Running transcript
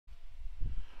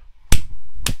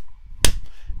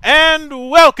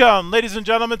And welcome, ladies and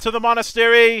gentlemen, to the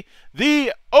monastery,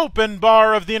 the open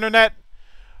bar of the internet,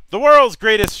 the world's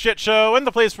greatest shit show, and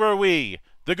the place where we,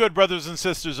 the good brothers and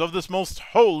sisters of this most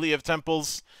holy of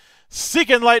temples,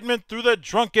 seek enlightenment through the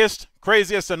drunkest,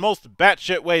 craziest, and most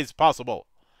batshit ways possible.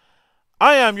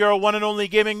 I am your one and only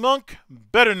gaming monk,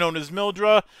 better known as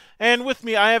Mildra, and with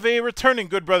me I have a returning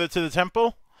good brother to the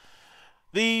temple,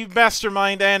 the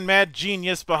mastermind and mad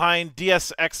genius behind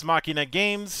Deus Ex Machina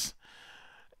Games,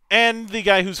 and the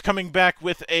guy who's coming back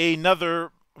with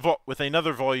another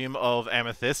volume of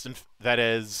Amethyst, and that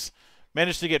has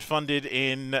managed to get funded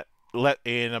in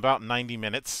about 90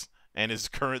 minutes, and is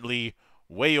currently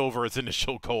way over its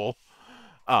initial goal.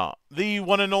 The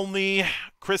one and only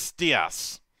Chris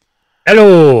Diaz.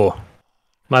 Hello,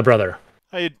 my brother.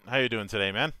 How you doing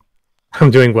today, man?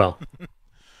 I'm doing well.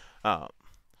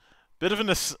 Bit of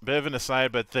an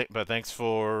aside, but thanks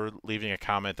for leaving a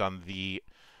comment on the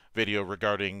video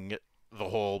regarding the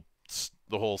whole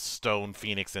Stone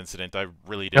Phoenix incident. I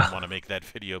really didn't want to make that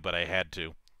video, but I had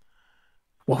to.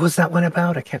 What was that one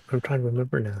about? I'm trying to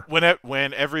remember now. When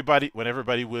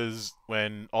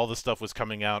all the stuff was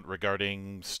coming out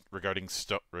regarding Stone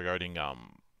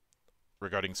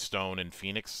and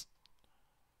Phoenix.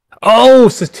 Oh,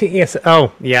 yes.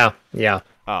 Oh, yeah.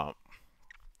 You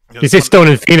say Stone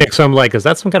and Phoenix, so I'm like, is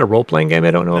that some kind of role-playing game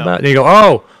I don't know about? And you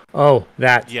go, oh,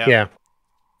 that, yeah.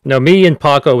 No, me and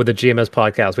Paco with the GMS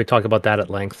podcast, we talk about that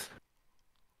at length.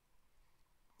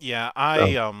 Yeah,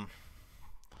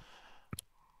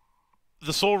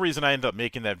 the sole reason I ended up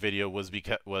making that video was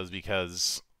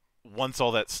because once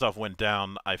all that stuff went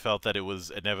down, I felt that it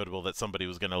was inevitable that somebody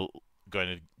was going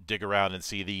to dig around and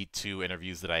see the 2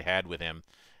 interviews that I had with him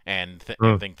and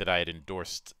think that I had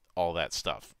endorsed all that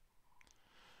stuff.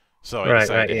 So I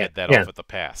decided to head that off at the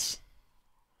pass.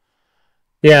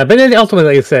 Yeah, but then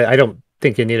ultimately, like I said, I don't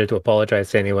think you needed to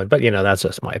apologize to anyone, but that's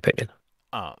just my opinion.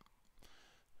 Yeah,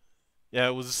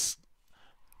 it was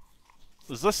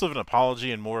less of an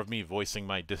apology and more of me voicing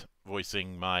my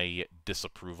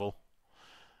disapproval.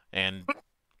 And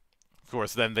of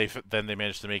course, then they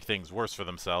managed to make things worse for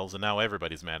themselves, and now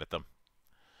everybody's mad at them.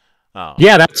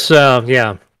 Yeah, that's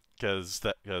yeah. Because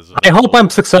I hope I'm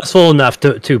successful enough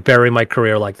to bury my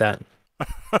career like that.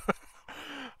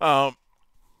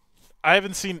 I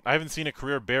haven't seen a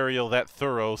career burial that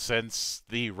thorough since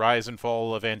the rise and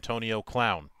fall of Antonio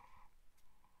Clown.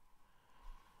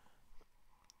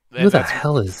 Who the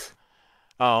hell is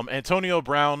Antonio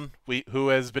Brown, who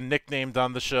has been nicknamed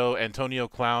on the show Antonio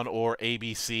Clown or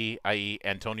ABC, i.e.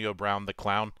 Antonio Brown the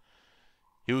Clown.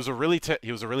 He was a really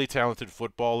talented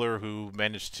footballer who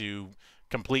managed to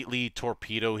completely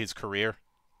torpedo his career.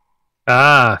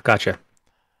 Ah, gotcha.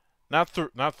 Not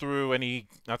through any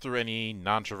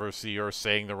controversy or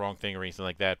saying the wrong thing or anything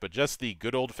like that, but just the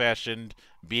good old-fashioned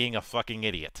being a fucking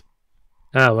idiot.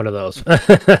 Ah, one of those.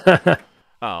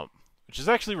 Which is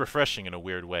actually refreshing in a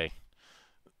weird way.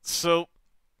 So,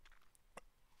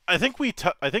 I think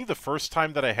the first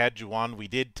time that I had you on, we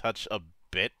did touch a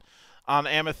bit on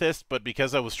Amethyst, but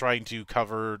because I was trying to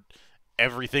cover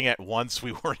everything at once,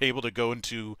 we weren't able to go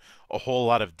into a whole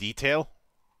lot of detail.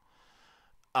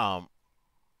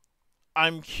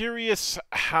 I'm curious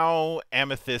how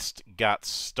Amethyst got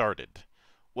started.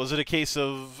 Was it a case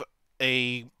of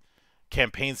a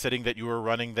campaign setting that you were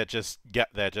running that just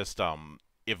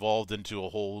evolved into a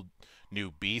whole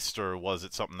new beast, or was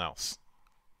it something else?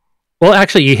 Well,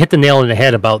 actually, you hit the nail on the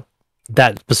head about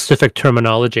that specific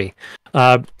terminology.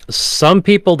 Some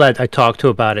people that I talk to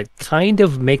about it kind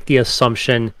of make the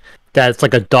assumption that it's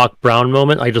like a Doc Brown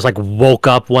moment. I just woke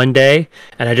up one day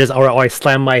and I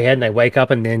slam my head and I wake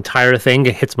up and the entire thing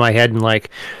hits my head and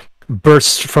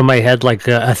bursts from my head like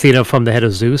Athena from the head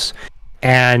of Zeus.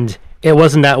 And it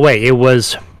wasn't that way. It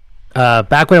was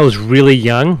back when I was really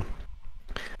young.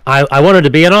 I wanted to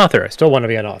be an author. I still want to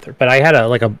be an author, but I had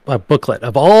a booklet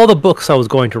of all the books I was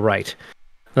going to write.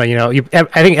 I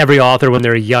think every author when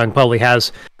they're young probably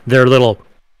has their little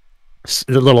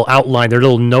outline, their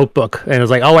little notebook, and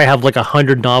it's I have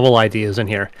 100 novel ideas in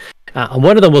here. And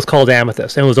one of them was called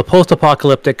Amethyst, and it was a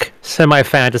post-apocalyptic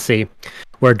semi-fantasy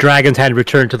where dragons had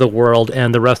returned to the world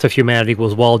and the rest of humanity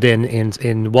was walled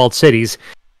in walled cities,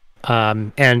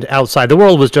 and outside the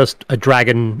world was just a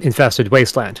dragon-infested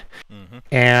wasteland. Mm-hmm.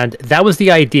 And that was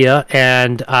the idea,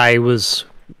 and I was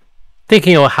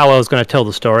thinking of how I was going to tell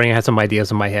the story. I had some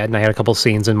ideas in my head, and I had a couple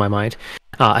scenes in my mind.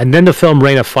 And then the film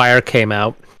Reign of Fire came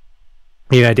out.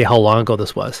 Any idea how long ago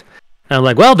this was? And I'm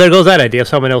like, well, there goes that idea.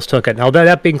 Someone else took it. Now,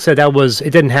 that being said,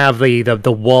 it didn't have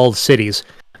the walled cities.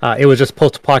 It was just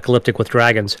post-apocalyptic with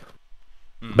dragons.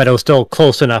 but it was still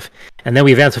close enough. And then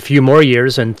we advanced a few more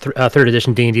years, and third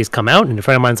edition D&D's come out, and a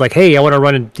friend of mine's like, "Hey, I want to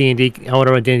run a D&D. I want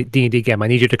to run a D&D game. I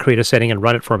need you to create a setting and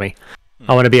run it for me.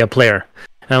 I want to be a player."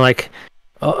 And I'm like,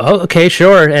 "Oh, okay,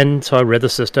 sure." And so I read the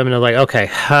system, and I'm like, "Okay."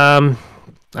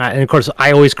 And of course,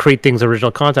 I always create things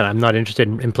original content. I'm not interested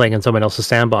in playing in someone else's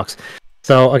sandbox.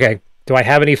 So, okay, do I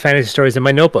have any fantasy stories in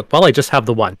my notebook? Well, I just have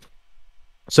the one.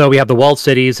 So we have the walled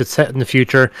cities. It's set in the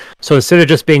future. So instead of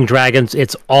just being dragons,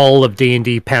 it's all of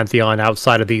D&D pantheon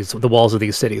outside of the walls of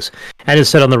these cities, and it's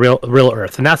set on the real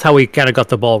Earth. And that's how we kind of got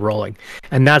the ball rolling.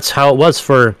 And that's how it was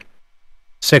for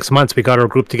 6 months. We got our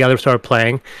group together, started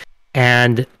playing,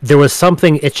 and there was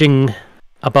something itching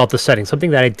about the setting,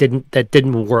 something that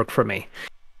didn't work for me.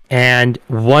 And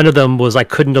one of them was I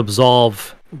couldn't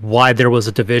absolve why there was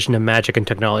a division in magic and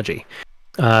technology.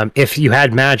 If you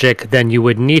had magic, then you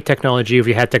would need technology. If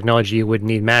you had technology, you would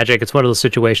need magic. It's one of those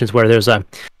situations where there's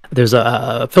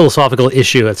a philosophical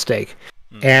issue at stake.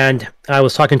 And I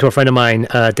was talking to a friend of mine,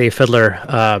 Dave Fiddler,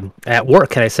 at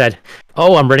work, and I said,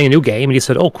 "Oh, I'm running a new game." And he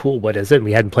said, "Oh, cool. What is it?" And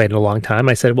we hadn't played in a long time.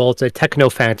 I said, "Well, it's a techno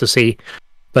fantasy,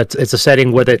 but it's a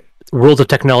setting where the rules of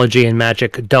technology and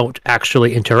magic don't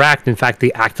actually interact. In fact,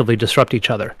 they actively disrupt each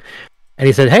other." And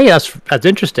he said, "Hey, that's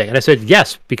interesting." And I said,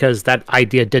 "Yes," because that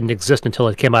idea didn't exist until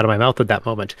it came out of my mouth at that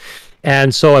moment.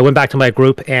 And so I went back to my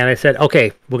group and I said,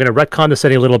 "Okay, we're going to retcon the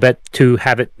setting a little bit to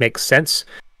have it make sense.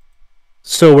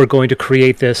 So we're going to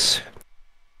create this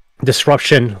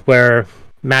disruption where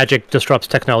magic disrupts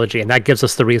technology, and that gives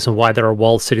us the reason why there are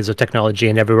walled cities of technology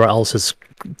and everywhere else is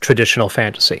traditional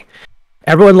fantasy."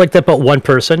 Everyone liked it but one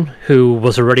person who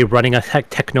was already running a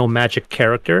techno magic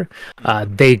character.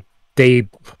 They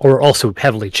were also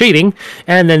heavily cheating,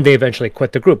 and then they eventually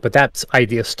quit the group. But that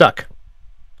idea stuck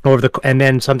and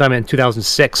then sometime in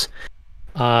 2006,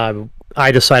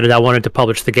 I decided I wanted to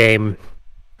publish the game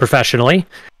professionally.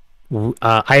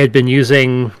 I had been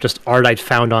using just art I'd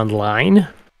found online.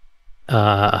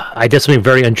 I did something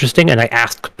very interesting, and I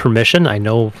asked permission. I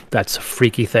know that's a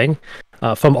freaky thing.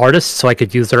 From artists, so I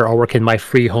could use their artwork in my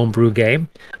free homebrew game.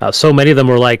 So many of them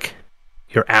were like,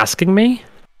 "You're asking me?"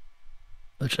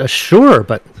 Sure,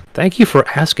 but thank you for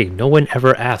asking. No one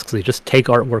ever asks. They just take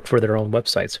artwork for their own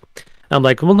websites. I'm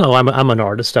like, "Well, no, I'm an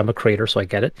artist. I'm a creator, so I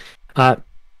get it."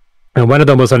 And one of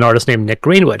them was an artist named Nick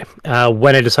Greenwood.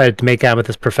 When I decided to make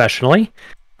Amethyst professionally,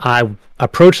 I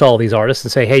approached all these artists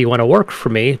and say, "Hey, you want to work for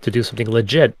me to do something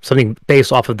legit, something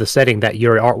based off of the setting that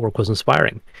your artwork was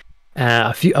inspiring?"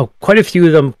 Quite a few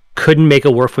of them couldn't make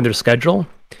it work from their schedule.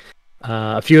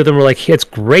 A few of them were like, "It's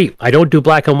great. I don't do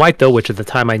black and white though," which at the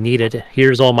time I needed.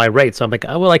 "Here's all my rates." So I'm like,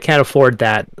 "Oh, well, I can't afford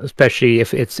that, especially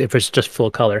if it's just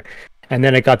full color." And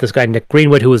then I got this guy Nick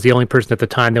Greenwood, who was the only person at the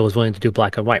time that was willing to do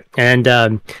black and white. And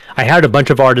I hired a bunch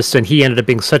of artists, and he ended up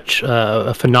being such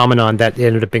a phenomenon that it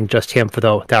ended up being just him for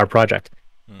our project.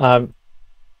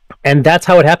 And that's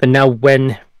how it happened. Now,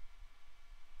 when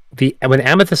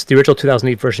Amethyst, the original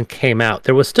 2008 version, came out,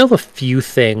 there was still a few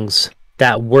things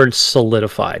that weren't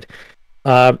solidified.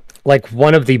 Like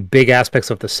one of the big aspects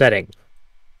of the setting,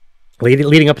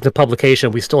 leading up to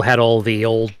publication, we still had all the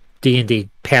old D&D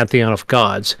pantheon of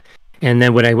gods. And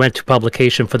then when I went to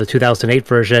publication for the 2008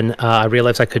 version, I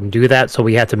realized I couldn't do that, so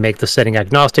we had to make the setting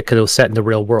agnostic because it was set in the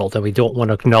real world, and we don't want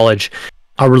to acknowledge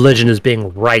our religion as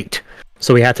being right.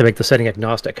 So we had to make the setting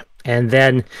agnostic. And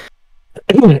then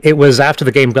it was after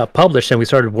the game got published and we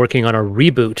started working on a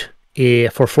reboot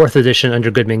for 4th edition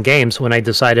under Goodman Games when I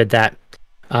decided that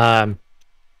I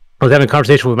was having a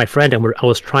conversation with my friend, and I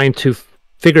was trying to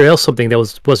figure out something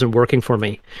that wasn't working for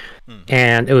me.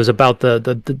 And it was about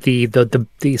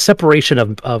the separation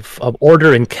of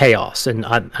order and chaos. And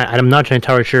I'm not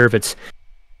entirely sure if it's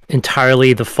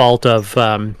entirely the fault of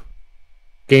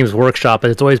Games Workshop,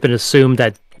 but it's always been assumed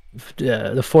that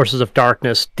the forces of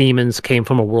darkness, demons, came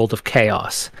from a world of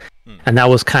chaos. And that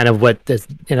was kind of what,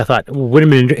 and I thought,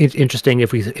 wouldn't it have been interesting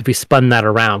if we spun that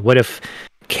around? What if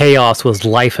chaos was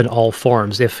life in all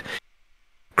forms? If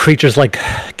creatures like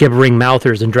gibbering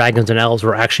mouthers and dragons and elves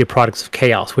were actually products of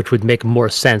chaos, which would make more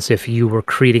sense if you were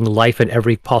creating life in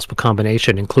every possible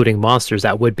combination, including monsters,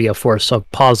 that would be a force of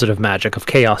positive magic, of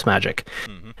chaos magic.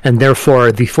 And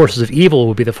therefore, the forces of evil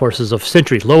would be the forces of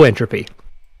Sentry, low entropy.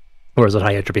 Or is it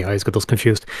high entropy? I always get those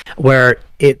confused. Where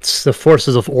it's the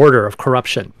forces of order, of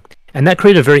corruption. And that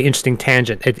created a very interesting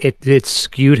tangent. It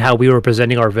skewed how we were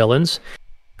presenting our villains.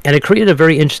 And it created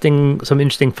some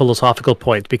interesting philosophical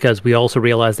points, because we also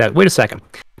realized that, wait a second,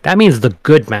 that means the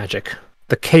good magic,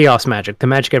 the chaos magic, the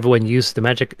magic everyone uses, the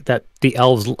magic that the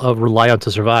elves rely on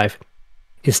to survive,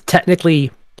 is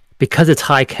technically, because it's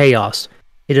high chaos,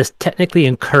 it is technically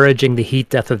encouraging the heat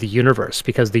death of the universe,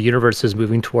 because the universe is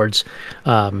moving towards,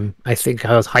 I think,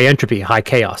 high entropy, high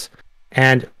chaos,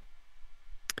 and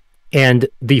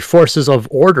the forces of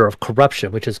order, of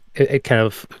corruption, which is it kind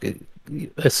of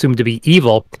assumed to be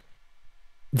evil.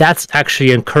 That's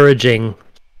actually encouraging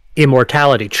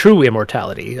immortality, true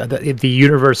immortality. The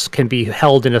universe can be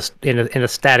held in a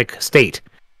static state.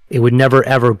 It would never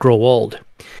ever grow old.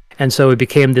 And so it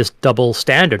became this double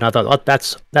standard. And I thought, oh,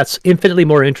 that's infinitely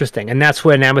more interesting. And that's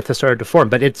when Amethyst started to form.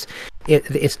 But it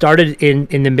started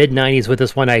in the mid-90s with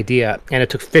this one idea, and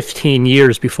it took 15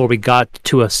 years before we got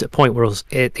to a point where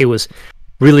it was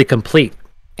really complete.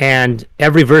 And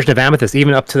every version of Amethyst,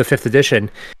 even up to the 5th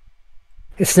edition,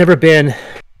 it's never been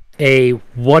a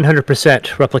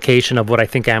 100% replication of what I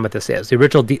think Amethyst is. The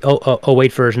original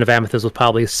 08 version of Amethyst was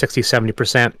probably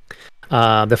 60-70%.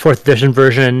 The 4th edition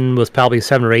version was probably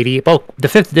 7 or 80. Well, the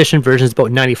 5th edition version is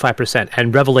about 95%,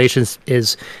 and Revelations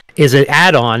is an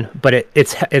add-on, but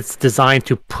it's designed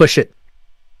to push it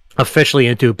officially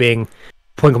into being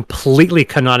completely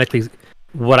canonically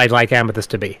what I'd like Amethyst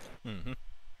to be. Mm-hmm.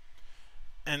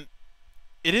 And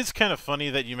it is kind of funny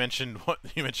that you mentioned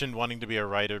wanting to be a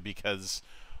writer, because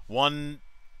one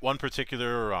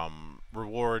particular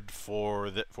reward for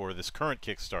this current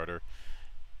Kickstarter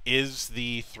is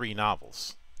the 3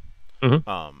 novels.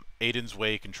 Mm-hmm. Aiden's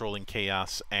Way, Controlling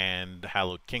Chaos, and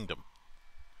Hallowed Kingdom.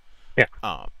 Yeah.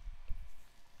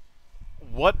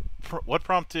 What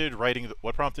prompted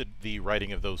the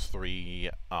writing of those 3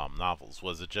 novels?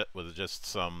 Was it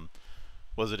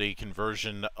a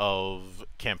conversion of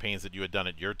campaigns that you had done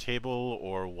at your table,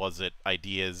 or was it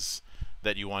ideas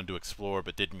that you wanted to explore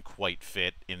but didn't quite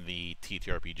fit in the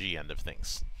TTRPG end of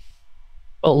things?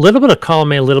 A little bit of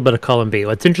column A, a little bit of column B.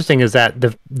 What's interesting is that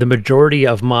the majority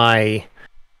of my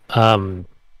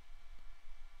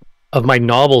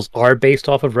novels are based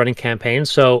off of running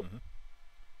campaigns. So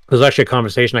there's actually a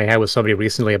conversation I had with somebody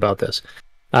recently about this.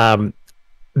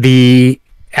 The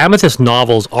Amethyst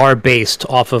novels are based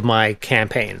off of my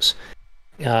campaigns,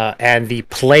 and the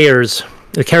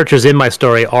characters in my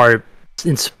story are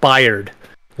inspired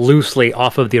loosely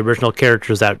off of the original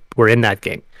characters that were in that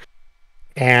game.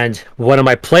 And one of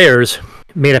my players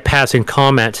made a passing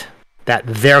comment that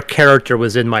their character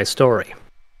was in my story.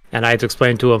 And I had to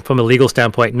explain to him from a legal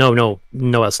standpoint, no,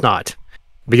 it's not.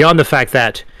 Beyond the fact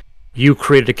that you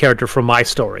created a character from my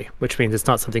story, which means it's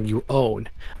not something you own.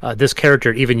 This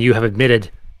character, even you have admitted,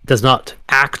 does not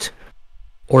act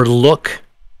or look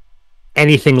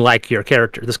anything like your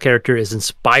character. This character is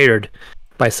inspired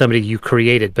by somebody you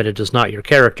created, but it is not your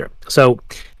character. So,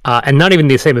 and not even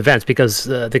the same events, because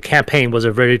the campaign was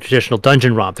a very traditional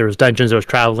dungeon romp. There was dungeons, there was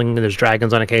traveling, and there's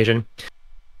dragons on occasion.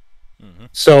 Mm-hmm.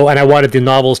 So, and I wanted the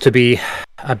novels to be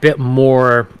a bit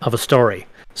more of a story.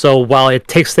 So while it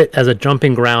takes it as a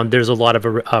jumping ground, there's a lot of,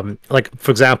 like, for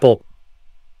example,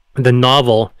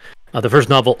 the first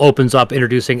novel opens up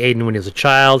introducing Aiden when he was a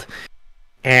child,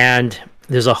 and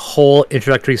there's a whole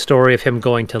introductory story of him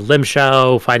going to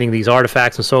Limshao, finding these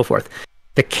artifacts, and so forth.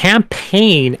 The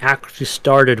campaign actually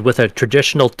started with a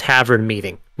traditional tavern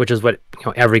meeting, which is what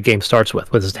every game starts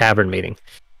with a tavern meeting.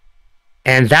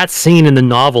 And that scene in the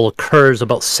novel occurs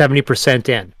about 70%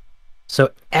 in. So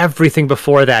everything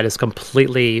before that is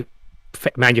completely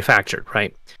manufactured,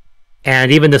 right?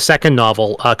 And even the second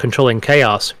novel, Controlling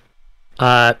Chaos,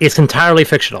 it's entirely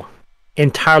fictional.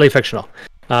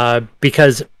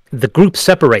 Because the group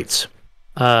separates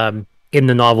in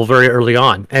the novel very early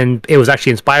on, and it was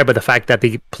actually inspired by the fact that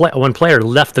one player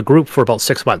left the group for about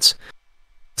 6 months,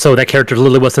 so that character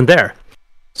literally wasn't there.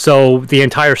 So the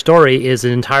entire story is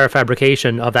an entire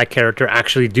fabrication of that character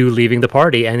actually leaving the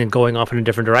party and then going off in a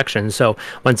different direction. So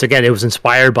once again, it was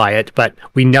inspired by it, but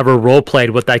we never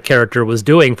role-played what that character was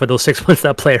doing for those 6 months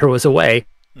that player was away.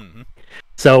 Mm-hmm.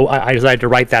 So I decided to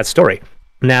write that story.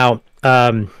 Now,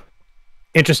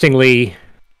 interestingly,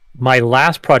 my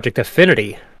last project,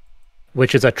 Affinity,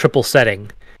 which is a triple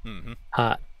setting,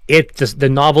 the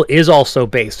novel is also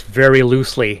based very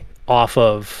loosely off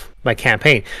of my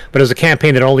campaign, but it was a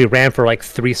campaign that only ran for like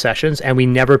 3 sessions, and we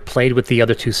never played with the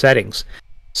other 2 settings.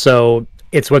 So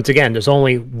it's, once again, there's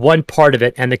only one part of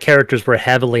it, and the characters were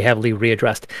heavily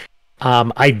readdressed.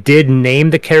 I did name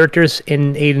the characters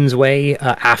in Aiden's Way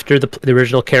after the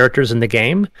original characters in the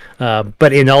game,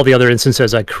 but in all the other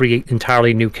instances, I create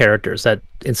entirely new characters that,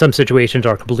 in some situations,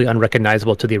 are completely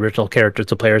unrecognizable to the original characters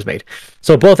the players made.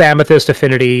 So both Amethyst,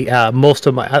 Affinity, most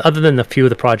of my, other than a few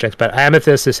of the projects, but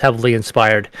Amethyst is heavily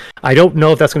inspired. I don't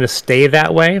know if that's going to stay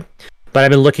that way, but I've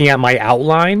been looking at my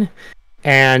outline,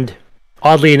 and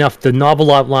oddly enough, the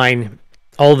novel outline,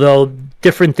 although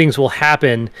different things will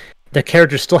happen, the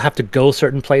characters still have to go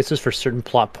certain places for certain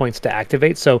plot points to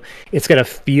activate. So it's gonna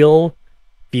feel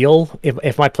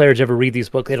if my players ever read these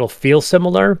books, it'll feel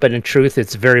similar, but in truth,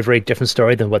 it's a very, very different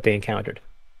story than what they encountered.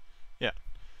 Yeah.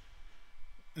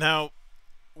 Now,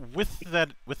 with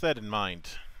that in mind,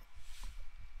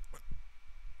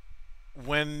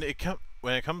 when it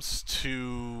comes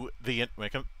to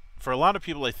for a lot of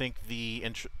people, I think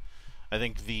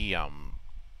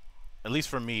at least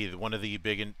for me, one of the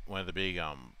big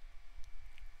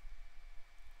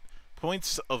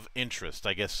points of interest,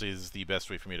 I guess, is the best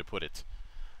way for me to put it.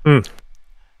 Mm.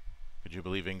 Could you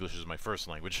believe English is my first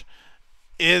language?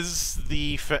 I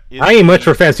ain't much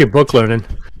for fancy book learning.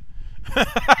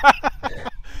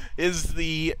 is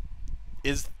the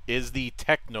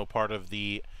techno part of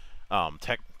the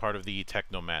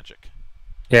techno magic.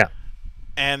 Yeah.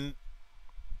 And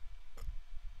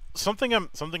something I'm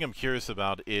curious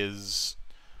about is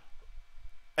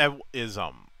when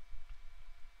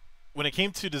it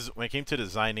came to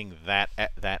designing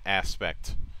that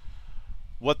aspect,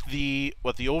 what the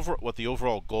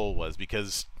overall goal was,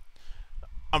 because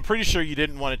I'm pretty sure you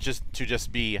didn't want it to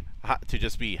just be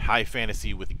high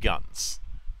fantasy with guns,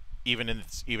 even in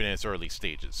its early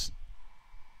stages.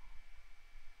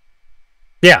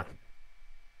 Yeah.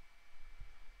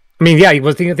 I mean, yeah.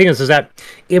 The thing is that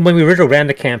when we originally ran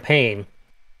the campaign,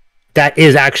 that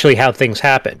is actually how things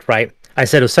happened, right? I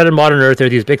said it was set in modern Earth. There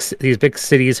are these big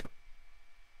cities,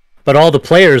 but all the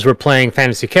players were playing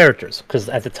fantasy characters because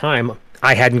at the time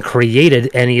I hadn't created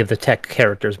any of the tech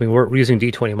characters. We weren't using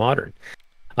D20 Modern.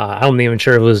 I'm not even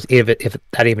sure if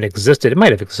that even existed. It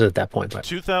might have existed at that point, but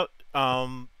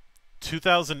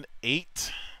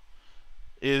 2008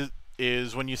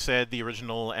 is when you said the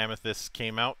original Amethyst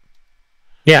came out.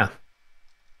 Yeah.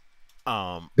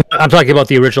 I'm talking about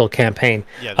the original campaign.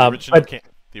 Yeah, the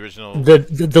original.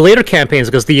 The later campaigns,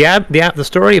 because the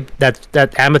story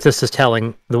that Amethyst is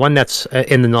telling, the one that's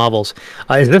in the novels,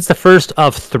 that's the first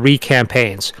of 3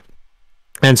 campaigns.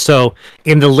 And so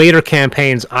in the later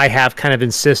campaigns, I have kind of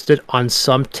insisted on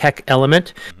some tech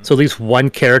element. Mm-hmm. So at least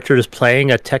one character is playing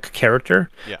a tech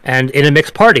character, and in a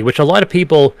mixed party, which a lot of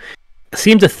people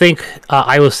seem to think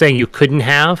I was saying you couldn't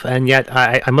have, and yet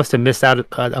I must have missed out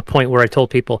a point where I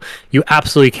told people you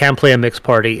absolutely can play a mixed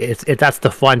party. That's the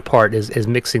fun part is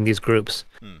mixing these groups.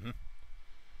 Mm-hmm.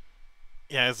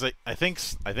 Yeah, I think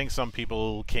some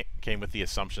people came with the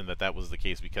assumption that was the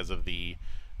case because of the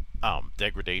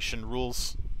degradation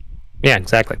rules. Yeah,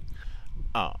 exactly.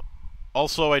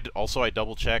 Also, I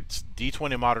double checked.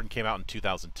 D20 Modern came out in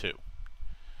 2002.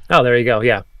 Oh, there you go.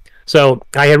 Yeah. So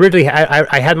I originally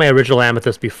I had my original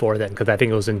Amethyst before then, because I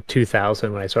think it was in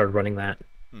 2000 when I started running that.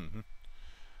 Mm-hmm.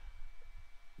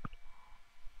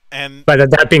 But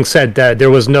that being said, there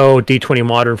was no D20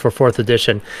 Modern for 4th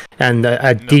edition, and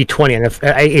D20 and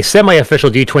a semi-official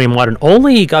D20 Modern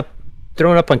only got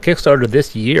thrown up on Kickstarter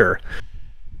this year.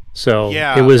 So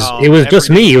yeah, it was just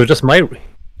me. It was just my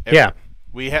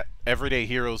We have Everyday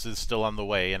Heroes is still on the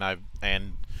way, and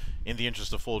in the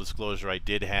interest of full disclosure, I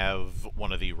did have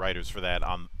one of the writers for that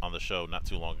on the show not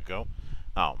too long ago.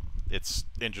 It's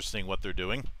interesting what they're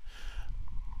doing.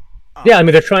 Yeah, I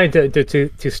mean, they're trying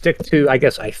to stick to, I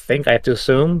think I have to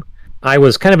assume. I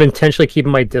was kind of intentionally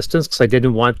keeping my distance because I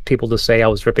didn't want people to say I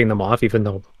was ripping them off, even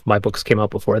though my books came out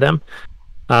before them.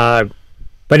 But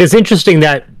it's interesting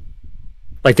that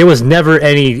there was never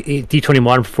any D20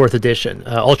 Modern 4th edition.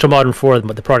 Ultra Modern 4,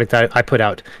 the product I put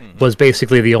out, was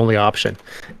basically the only option.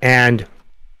 And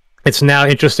it's now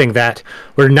interesting that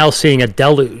we're now seeing a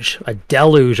deluge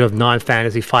of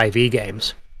non-fantasy 5e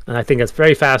games. And I think that's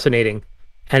very fascinating.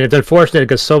 And it's unfortunate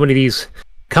because so many of these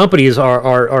companies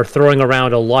are throwing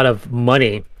around a lot of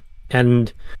money.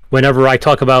 And whenever I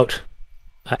talk about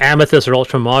Amethyst or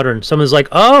Ultra Modern, someone's like,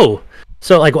 oh!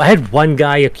 So, I had one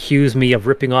guy accuse me of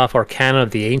ripping off Arcana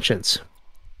of the Ancients.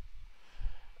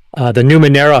 The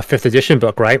Numenera 5th edition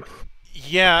book, right?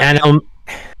 Yeah. And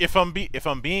if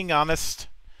I'm being honest,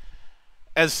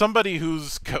 as somebody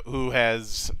who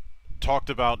has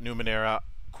talked about Numenera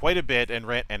quite a bit and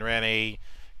ran a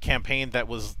campaign that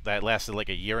lasted like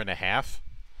a year and a half,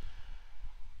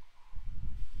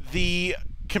 the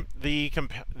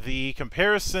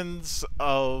comparisons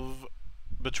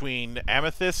between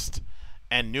Amethyst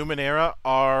and Numenera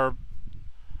are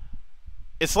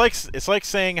it's like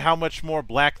saying how much more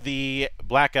black the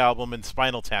Black Album and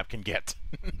Spinal Tap can get.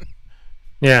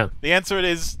 Yeah. The answer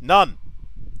is none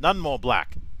more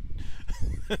black.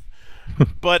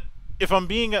 But if I'm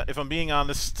being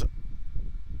honest,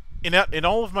 in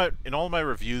all of my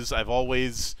reviews, I've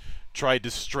always tried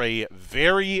to stray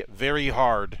very, very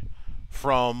hard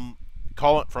from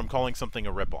calling something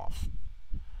a ripoff.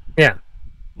 Yeah.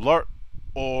 Lar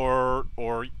or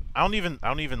I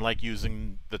don't even like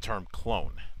using the term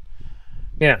clone.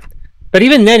 Yeah, but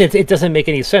even then, it doesn't make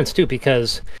any sense too,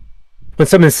 because when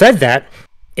someone said that,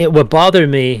 what bothered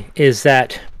me is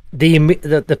that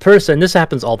the person. This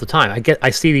happens all the time. I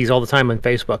see these all the time on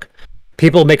Facebook.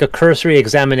 People make a cursory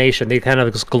examination. They kind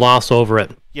of just gloss over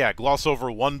it. Yeah, gloss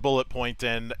over one bullet point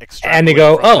and extrapolate And they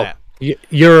go, from "Oh, that.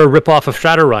 you're a ripoff of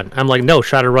Shadowrun." I'm like, "No,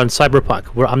 Shadowrun's Cyberpunk.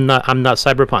 I'm not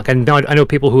Cyberpunk." And I know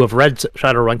people who have read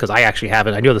Shadowrun, because I actually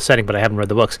haven't. I know the setting, but I haven't read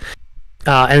the books.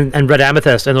 And read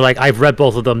Amethyst, and they're like, "I've read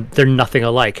both of them. They're nothing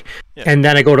alike." Yeah. And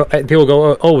then people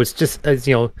go, "Oh, it's just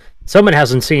someone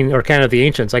hasn't seen Arcana of the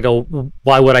Ancients." I go,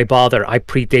 "Why would I bother? I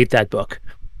predate that book."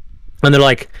 And they're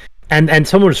like, and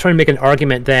someone was trying to make an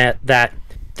argument that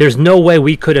there's no way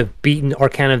we could have beaten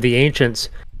Arcana of the Ancients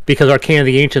because Arcana of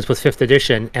the Ancients was 5th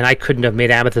edition, and I couldn't have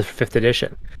made Amethyst for 5th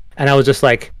edition. And I was just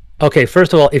like, okay,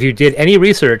 first of all, if you did any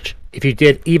research, if you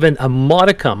did even a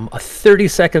modicum, 30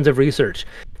 seconds of research,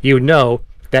 you know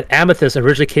that Amethyst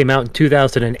originally came out in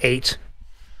 2008,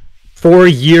 4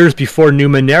 years before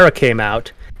Numenera came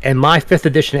out, and my 5th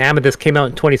edition Amethyst came out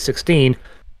in 2016,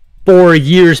 4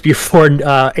 years before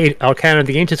Arcana of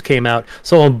the Ancients came out.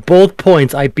 So on both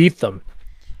points, I beat them.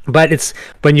 But it's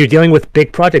when you're dealing with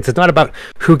big projects, it's not about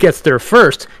who gets there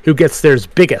first, who gets theirs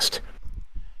biggest.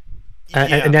 Yeah.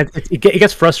 And that it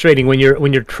gets frustrating when you're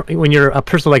a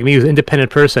person like me who's an independent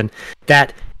person,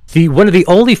 that one of the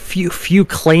only few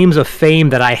claims of fame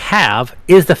that I have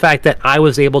is the fact that I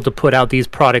was able to put out these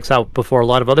products out before a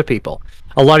lot of other people.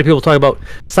 A lot of people talk about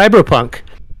Cyberpunk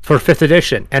for 5th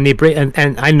edition, and they bring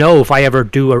and I know if I ever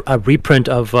do a reprint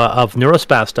of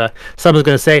Neurospasta, someone's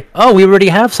going to say, "Oh, we already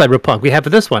have Cyberpunk. We have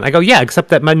this one." I go, "Yeah, except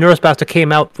that my Neurospasta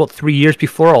came out 3 years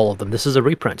before all of them. This is a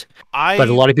reprint." But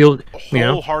a lot of people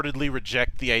wholeheartedly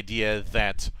reject the idea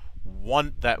that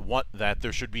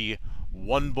there should be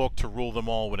one book to rule them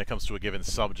all when it comes to a given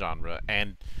subgenre.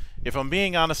 And if I'm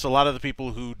being honest, a lot of the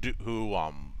people who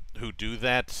do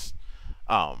that,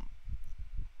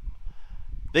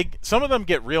 some of them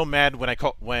get real mad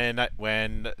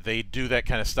when they do that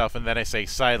kind of stuff, and then I say,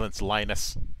 "Silence,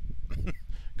 Linus."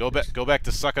 Go back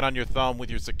to sucking on your thumb with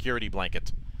your security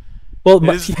blanket. Well,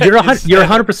 you're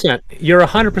 100%. You're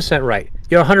 100% right.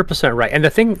 You're 100% right. And the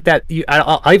thing that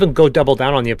I'll even go double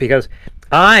down on you, because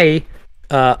I'm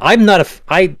not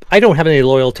I don't have any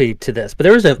loyalty to this, but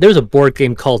there's a board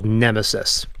game called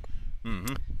Nemesis.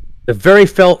 Mm-hmm.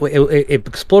 It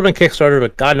exploded on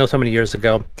Kickstarter, God knows how many years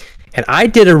ago. And I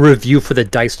did a review for the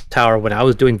Dice Tower when I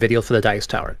was doing videos for the Dice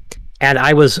Tower, and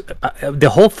I was the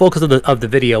whole focus of the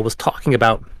video was talking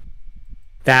about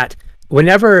that.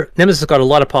 Whenever Nemesis got a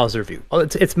lot of positive review,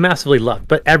 it's massively loved,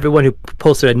 but everyone who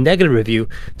posted a negative review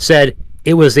said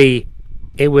it was a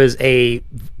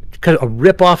kind of a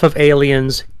rip-off of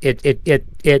Aliens.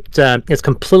 It's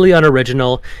completely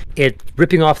unoriginal. It's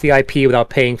ripping off the IP without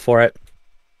paying for it.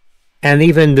 And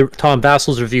even Tom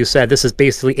Vassel's review said this is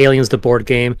basically Aliens the board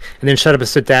game, and then Shut Up and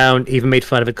Sit Down even made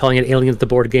fun of it, calling it Aliens the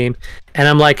board game. And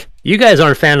I'm like, you guys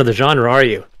aren't a fan of the genre, are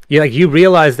you? You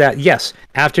realize that, yes,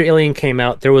 after Alien came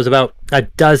out, there was about a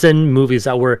dozen movies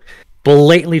that were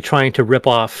blatantly trying to rip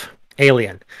off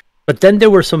Alien. But then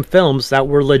there were some films that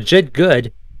were legit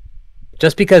good.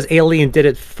 Just because Alien did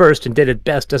it first and did it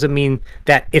best doesn't mean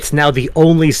that it's now the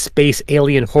only space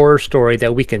alien horror story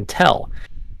that we can tell.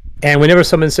 And whenever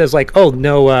someone says, like, "Oh,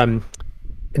 no,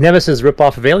 Nemesis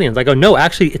ripoff of Aliens," I go, "No,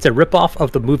 actually, it's a ripoff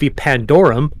of the movie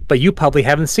Pandorum, but you probably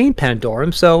haven't seen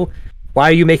Pandorum, so why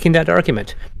are you making that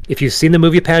argument? If you've seen the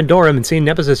movie Pandorum and seen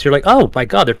Nemesis, you're like, oh my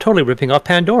god, they're totally ripping off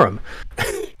Pandorum."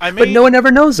 But no one ever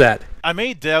knows that. I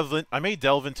may delve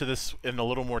into this in a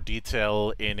little more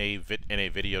detail in a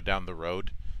video down the road.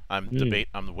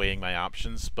 I'm weighing my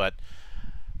options, but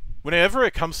whenever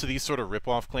it comes to these sort of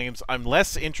rip-off claims, I'm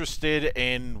less interested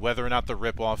in whether or not the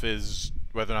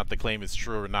claim is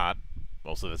true or not.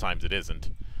 Most of the times it isn't.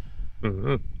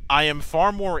 Mm-hmm. I am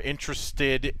far more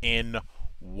interested in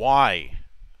why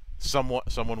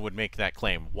someone would make that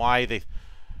claim.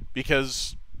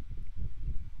 Because,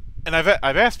 and I've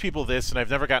asked people this, and I've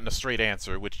never gotten a straight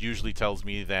answer, which usually tells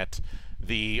me that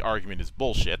the argument is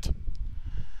bullshit.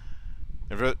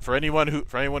 And for anyone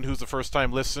who's a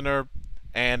first-time listener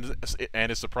and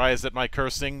is surprised at my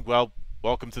cursing, well,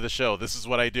 welcome to the show. This is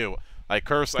what I do. I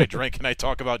curse, I drink, and I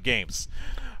talk about games.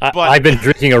 I've been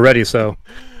drinking already, so.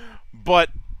 But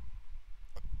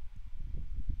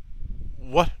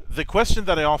the question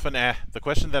that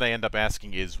I end up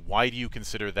asking is, why do you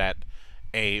consider that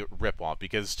a ripoff?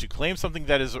 Because to claim something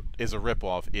that is a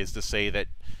ripoff is to say that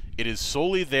it is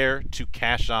solely there to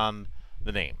cash on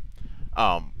the name.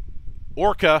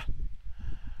 Orca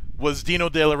was Dino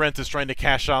De Laurentiis trying to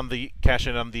cash in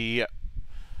on the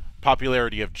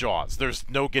popularity of Jaws. There's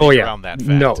no getting around that fact.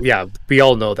 No, yeah, we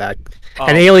all know that.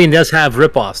 And Alien does have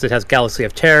ripoffs. It has Galaxy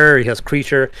of Terror, it has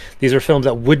Creature. These are films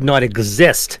that would not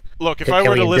exist. Look, if I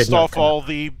were to list off all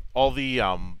the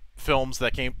films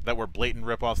that were blatant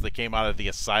ripoffs that came out of the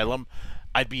Asylum,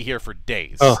 I'd be here for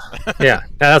days. Oh, yeah,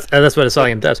 that's what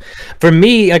Asylum does. For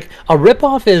me, like, a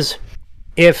ripoff is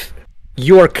if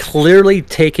you are clearly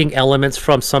taking elements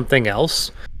from something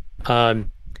else, and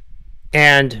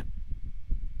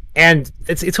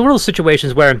it's one of those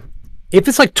situations where if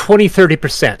it's like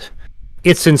 20-30%,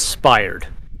 it's inspired.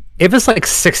 If it's like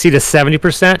 60 to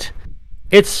 70%,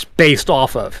 it's based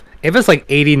off of. If it's like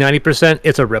 80-90%,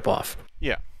 it's a ripoff.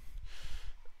 Yeah.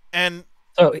 And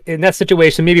so in that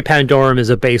situation, maybe Pandorum is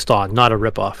a based on, not a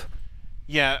ripoff.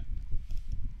 Yeah.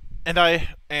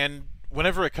 And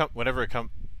whenever it comes,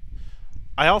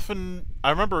 I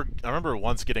remember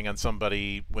once getting on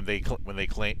somebody when they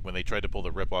tried to pull the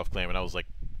ripoff claim, and I was like,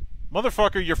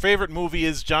 "Motherfucker, your favorite movie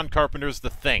is John Carpenter's The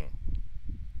Thing."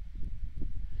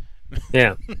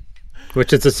 Yeah,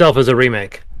 which itself is a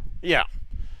remake. Yeah,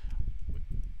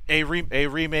 a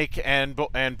remake, and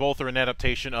both are an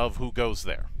adaptation of Who Goes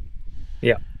There.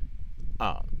 Yeah.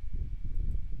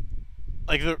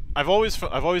 I've always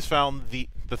found the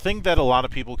thing that a lot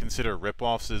of people consider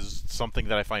ripoffs is something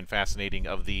that I find fascinating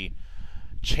of the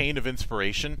chain of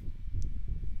inspiration.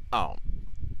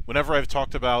 Whenever I've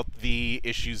talked about the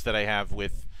issues that I have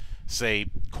with, say,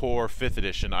 Core 5th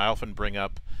edition, I often bring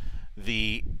up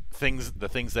the things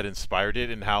that inspired it,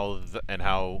 and how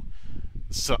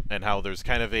there's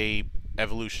kind of a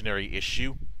evolutionary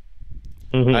issue.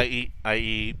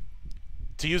 I.e.,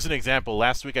 to use an example,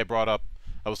 last week I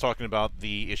was talking about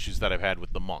the issues that I've had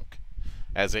with the monk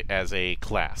as a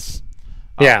class.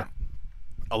 Yeah.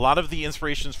 A lot of the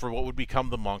inspirations for what would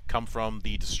become the monk come from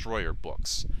the Destroyer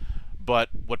books. But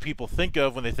what people think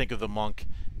of when they think of the monk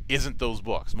isn't those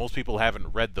books. Most people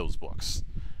haven't read those books.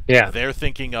 Yeah. They're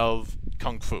thinking of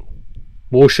Kung Fu.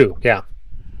 Wushu, yeah.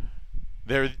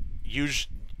 They're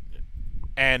usually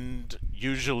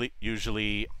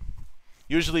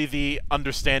the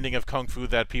understanding of Kung Fu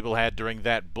that people had during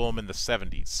that boom in the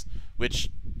 70s, which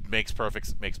makes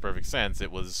perfect sense.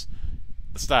 It was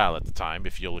the style at the time,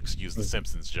 if you'll excuse the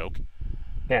Simpsons joke.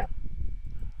 Yeah.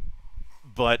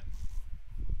 But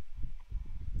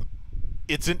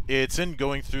it's in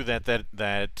going through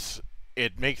that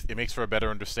it makes for a better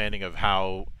understanding of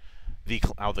how the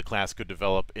class could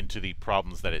develop into the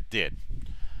problems that it did.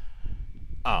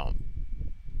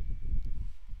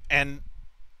 And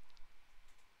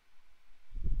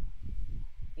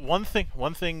one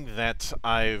thing that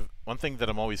I'm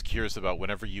always curious about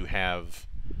whenever you have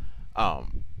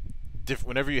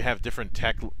different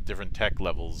tech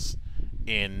levels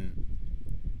in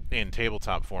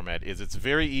tabletop format is it's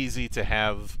very easy to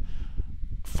have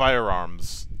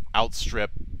firearms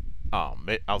outstrip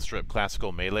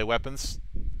classical melee weapons.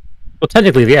 Well,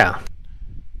 technically, yeah.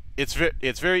 It's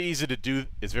very easy to do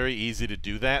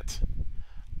that.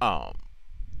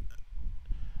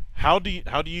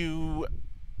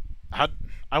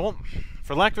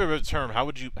 For lack of a better term,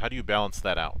 how do you balance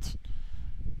that out?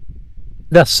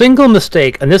 The single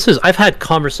mistake, and I've had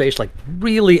conversations, like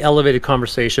really elevated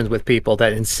conversations with people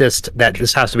that insist that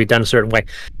this has to be done a certain way.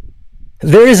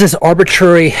 There's this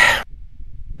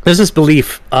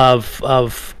belief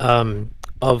of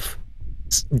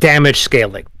damage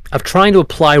scaling, of trying to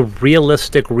apply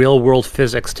realistic real-world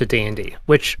physics to D&D,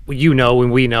 which you know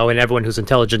and we know and everyone who's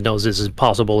intelligent knows is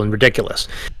impossible and ridiculous.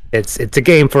 It's a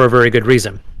game for a very good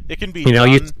reason. It can be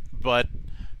done, but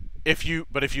if you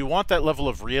want that level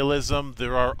of realism,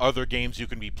 there are other games you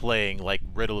can be playing, like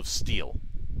Riddle of Steel.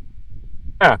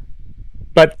 Yeah.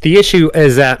 But the issue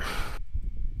is that,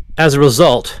 as a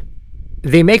result,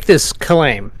 they make this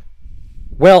claim.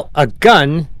 Well, a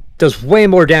gun does way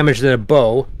more damage than a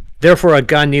bow, therefore a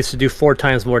gun needs to do 4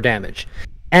 times more damage.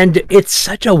 And it's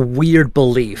such a weird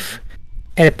belief.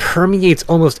 And it permeates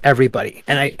almost everybody.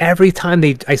 And every time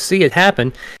I see it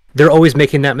happen, they're always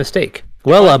making that mistake.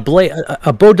 Well,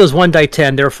 a bow does 1 die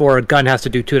 10, therefore a gun has to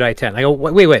do 2 die 10. I go,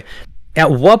 wait.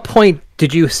 At what point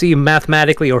did you see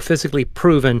mathematically or physically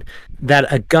proven that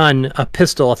a gun, a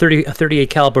pistol, a 38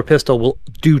 caliber pistol will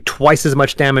do twice as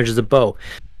much damage as a bow?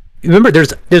 Remember,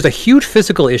 there's a huge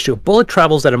physical issue. A bullet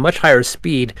travels at a much higher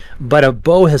speed, but a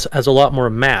bow has a lot more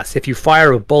mass. If you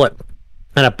fire a bullet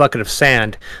on a bucket of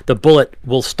sand, the bullet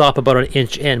will stop about an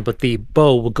inch in, but the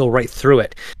bow will go right through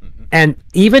it. And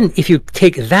even if you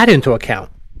take that into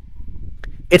account,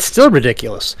 it's still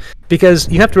ridiculous, because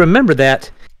you have to remember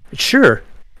that, sure,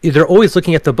 they're always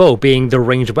looking at the bow being the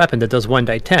ranged weapon that does 1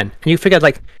 die 10. And you figure,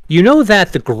 like, you know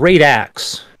that the Great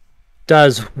Axe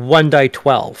does 1 die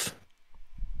 12,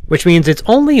 which means it's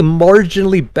only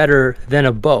marginally better than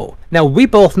a bow. Now, we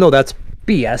both know that's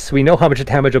BS. We know how much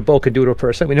damage a bow can do to a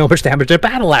person. We know how much damage a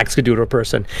battle axe can do to a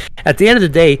person. At the end of the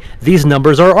day, these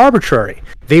numbers are arbitrary.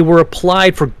 They were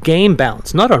applied for game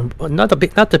balance, not to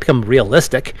become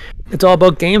realistic. It's all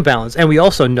about game balance. And we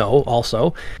also know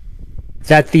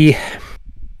that the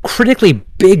critically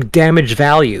big damage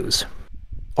values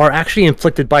are actually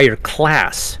inflicted by your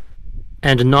class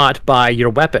and not by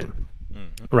your weapon.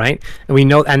 Right? And we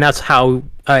know, and that's how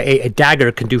a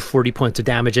dagger can do 40 points of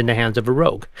damage in the hands of a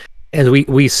rogue. And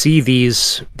we see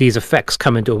these effects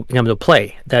come into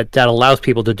play that allows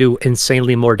people to do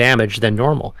insanely more damage than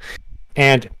normal.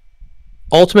 And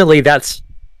ultimately that's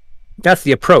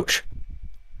the approach.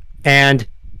 And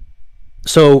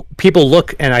so people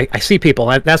look, and I see people,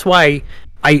 that's why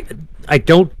I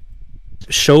don't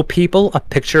show people a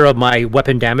picture of my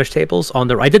weapon damage tables on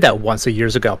I did that once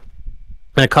years ago.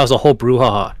 And it caused a whole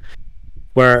brouhaha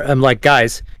where I'm like,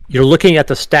 guys, you're looking at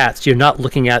the stats, you're not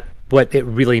looking at what it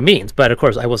really means. But of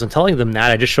course, I wasn't telling them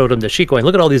that. I just showed them the sheet going,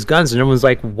 look at all these guns. And everyone's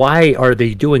like, why are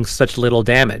they doing such little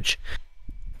damage?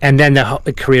 And then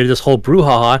it created this whole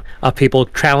brouhaha of people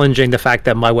challenging the fact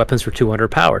that my weapons were too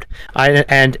underpowered.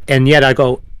 And yet I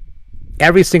go,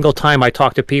 every single time I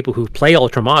talk to people who play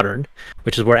Ultramodern,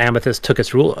 which is where Amethyst took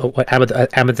its rule,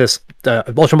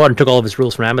 Ultramodern took all of its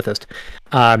rules from Amethyst,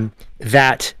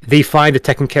 that they find the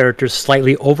Tekken characters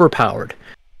slightly overpowered.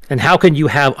 And how can you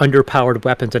have underpowered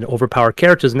weapons and overpowered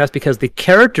characters? And that's because the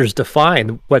characters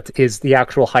define what is the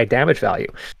actual high damage value.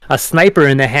 A sniper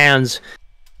in the hands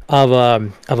of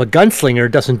a gunslinger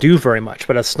doesn't do very much,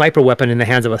 but a sniper weapon in the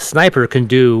hands of a sniper can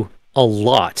do a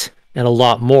lot and a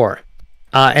lot more.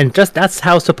 And just that's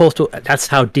how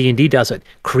D&D does it.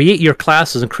 Create your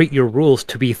classes and create your rules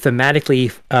to be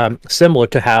thematically similar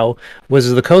to how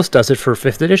Wizards of the Coast does it for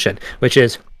 5th edition, which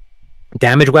is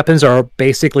damage weapons are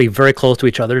basically very close to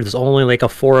each other. There's only like a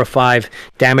 4 or 5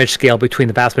 damage scale between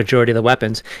the vast majority of the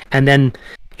weapons. And then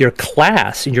your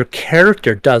class and your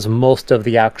character does most of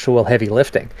the actual heavy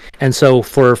lifting. And so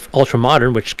for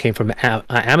Ultramodern, which came from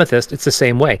Amethyst, it's the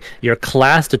same way. Your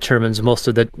class determines most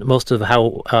of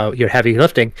how your heavy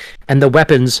lifting, and the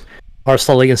weapons are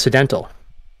slightly incidental.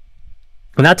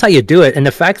 And that's how you do it. And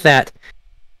the fact that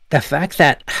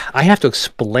I have to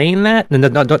explain that,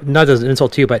 and not as an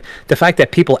insult to you, but the fact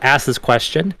that people ask this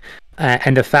question,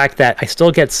 and the fact that I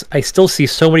still see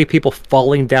so many people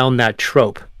falling down that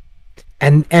trope.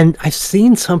 And I've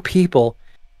seen some people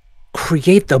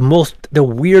create the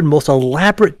weird, most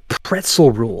elaborate pretzel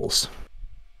rules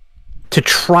to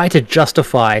try to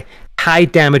justify high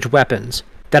damage weapons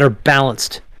that are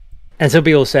balanced. And some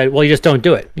people said, well, you just don't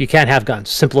do it. You can't have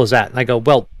guns. Simple as that. And I go,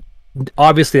 well,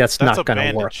 obviously that's not going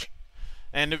to work.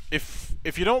 And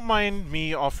if you don't mind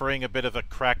me offering a bit of a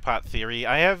crackpot theory,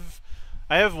 I have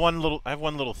one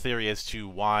little theory as to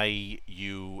why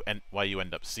you end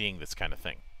up seeing this kind of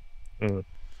thing.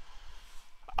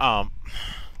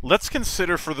 Let's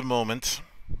consider for the moment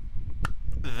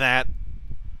that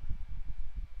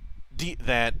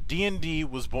D&D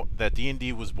was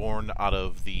born out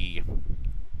of the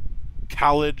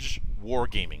college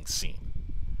wargaming scene.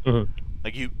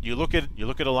 Like you look at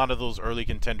a lot of those early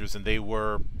contenders, and they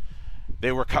were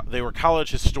college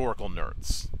historical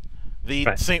nerds.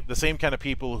 The same kind of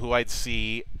people who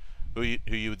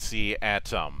you would see at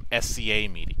SCA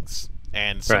meetings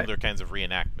and some other kinds of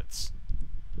reenactments.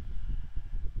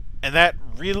 And that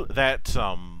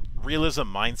realism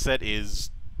mindset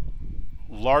is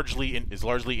largely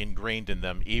ingrained in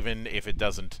them, even if it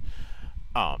doesn't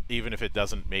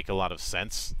make a lot of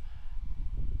sense.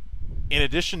 In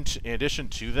addition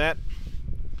to that,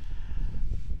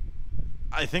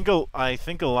 I think a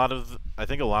lot of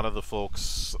the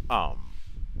folks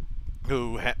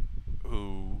who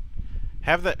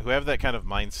have that kind of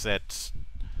mindset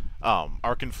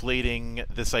are conflating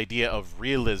this idea of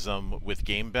realism with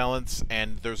game balance.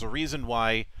 And there's a reason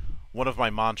why one of my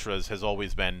mantras has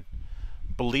always been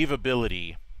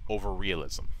believability over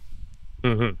realism.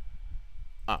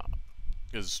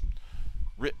 Because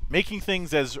making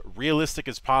things as realistic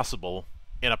as possible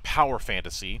in a power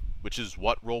fantasy, which is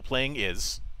what role-playing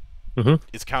is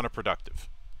counterproductive.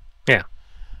 Yeah.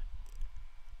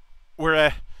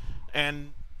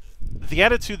 And the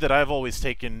attitude that I've always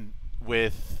taken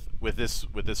with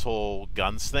this whole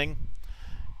guns thing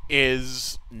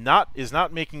is not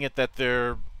making it that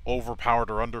they're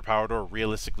overpowered or underpowered or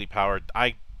realistically powered.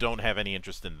 I don't have any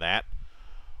interest in that.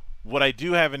 What I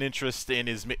do have an interest in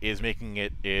is making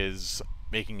it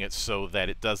so that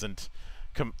it doesn't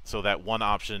so that one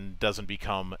option doesn't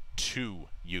become too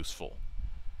useful.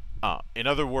 In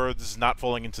other words, not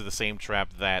falling into the same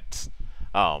trap that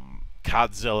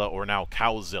Codzilla, or now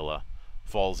Cowzilla,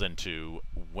 falls into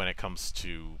when it comes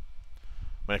to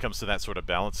that sort of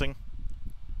balancing.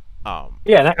 Yeah,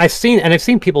 and I've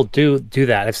seen people do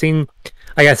that. I've seen,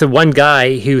 like I said, one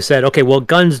guy who said, okay, well,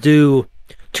 guns do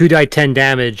 2 die 10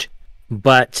 damage,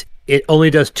 but it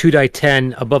only does 2 die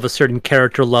 10 above a certain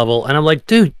character level, and I'm like,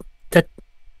 dude,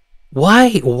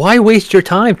 why waste your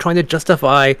time trying to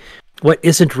justify what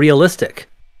isn't realistic?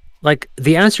 Like,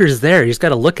 the answer is there. You just got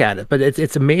to look at it. But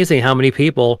it's amazing how many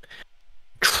people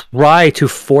try to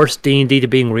force D&D to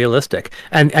being realistic.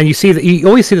 And you see that you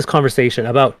always see this conversation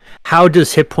about how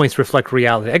does hit points reflect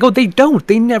reality. I go, they don't.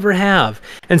 They never have.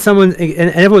 And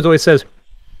everyone always says,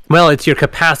 well, it's your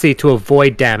capacity to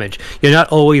avoid damage. You're not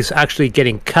always actually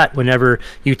getting cut whenever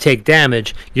you take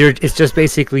damage. It's just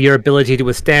basically your ability to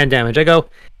withstand damage. I go,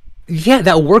 yeah,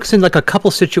 that works in like a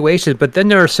couple situations, but then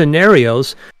there are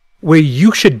scenarios where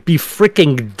you should be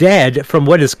freaking dead from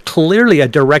what is clearly a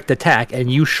direct attack,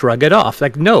 and you shrug it off.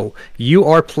 Like, no, you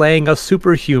are playing a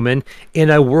superhuman in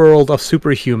a world of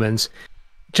superhumans.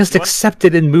 Just accept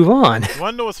it and move on. You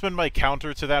want to know what's been my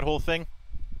counter to that whole thing?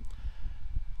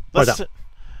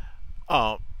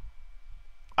 I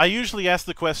usually ask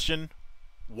the question,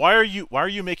 why are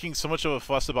you making so much of a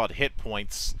fuss about hit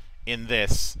points in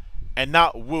this and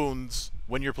not wounds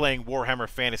when you're playing Warhammer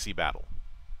Fantasy Battle?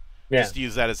 Yeah. Just to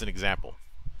use that as an example.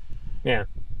 Yeah.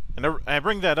 And I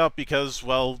bring that up because,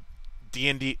 well,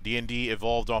 D&D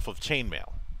evolved off of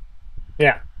chainmail.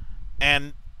 Yeah.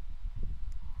 And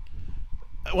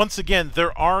once again,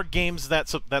 there are games that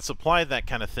supply that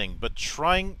kind of thing, but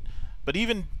even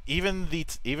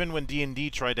when D&D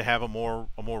tried to have more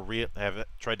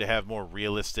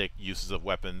realistic uses of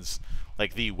weapons,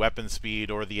 like the weapon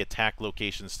speed or the attack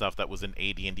location stuff that was in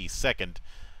AD&D second,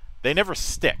 they never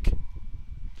stick.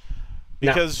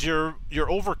 Because you're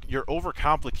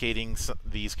overcomplicating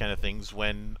these kind of things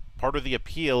when part of the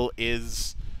appeal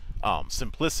is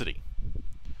simplicity.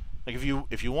 Like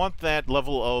if you want that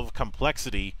level of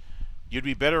complexity, you'd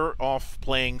be better off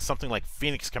playing something like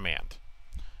Phoenix Command.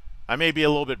 I may be a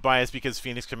little bit biased because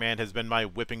Phoenix Command has been my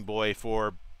whipping boy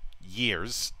for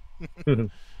years.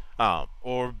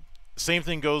 Or same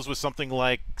thing goes with something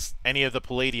like any of the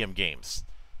Palladium games.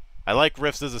 I like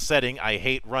Rifts as a setting. I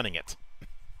hate running it.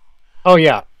 Oh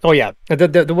yeah, yeah,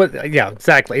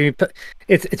 exactly. I mean,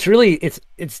 it's really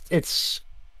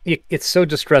so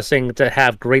distressing to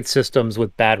have great systems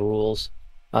with bad rules,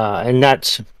 and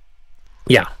that's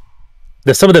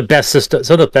some of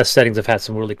the best settings have had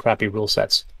some really crappy rule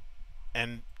sets.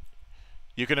 And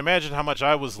you can imagine how much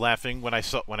I was laughing when I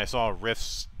saw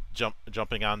Rifts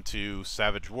jumping onto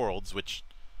Savage Worlds, which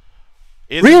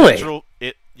is really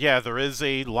there is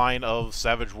a line of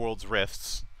Savage Worlds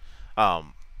Rifts.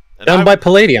 Done by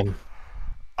Palladium.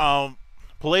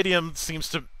 Palladium seems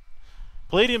to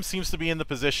be in the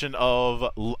position of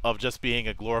just being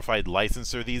a glorified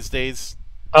licenser these days.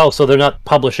 Oh, so they're not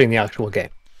publishing the actual game.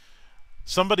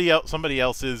 Somebody else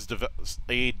is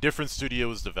a different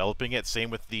studio is developing it. Same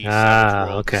with the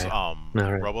Savage Worlds,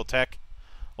 Robotech.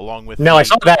 Along with I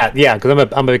saw that, yeah, because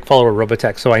I'm a big follower of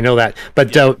Robotech, so I know that.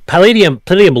 But Palladium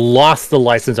lost the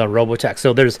license on Robotech,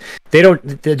 so there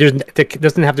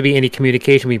doesn't have to be any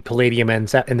communication between Palladium and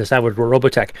the Savage World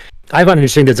Robotech. I found it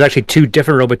interesting. There's actually 2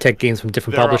 different Robotech games from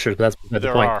different publishers, but that's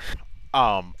the point.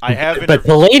 But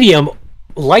Palladium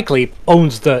likely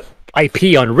owns the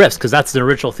IP on Rifts because that's the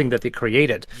original thing that they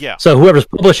created. Yeah. So whoever's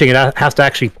publishing it has to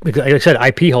actually, like I said,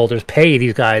 IP holders pay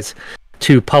these guys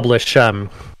to publish a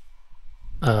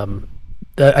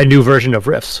new version of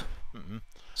Rifts. Mm-hmm.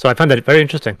 So I found that very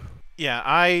interesting. Yeah,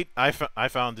 I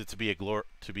found it to be a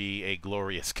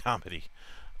glorious comedy.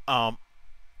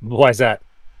 Why is that?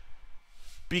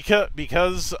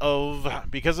 Because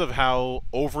of how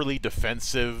overly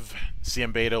defensive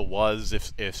CM Beta was.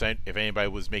 If anybody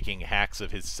was making hacks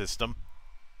of his system.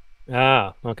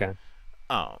 Ah, okay.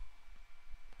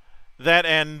 This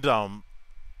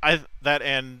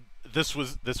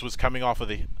was coming off of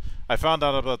the. I found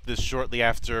out about this shortly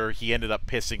after he ended up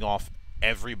pissing off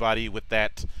everybody with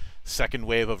that second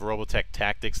wave of Robotech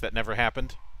tactics that never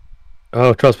happened.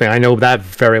 Oh, trust me, I know that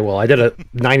very well. I did a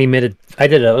 90-minute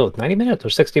or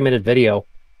 60-minute video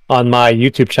on my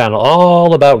YouTube channel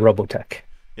all about Robotech.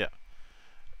 Yeah.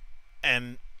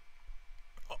 And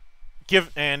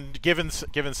given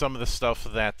some of the stuff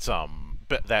that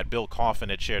Bill Coffin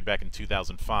had shared back in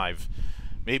 2005,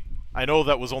 maybe I know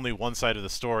that was only one side of the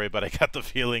story, but I got the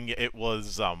feeling it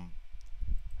was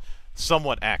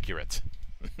somewhat accurate.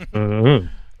 Mm-hmm.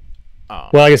 Well,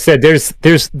 like I said, there is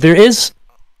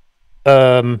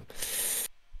Um,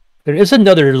 there is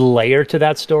another layer to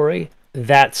that story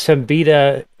that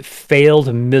Sambita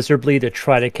failed miserably to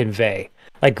try to convey.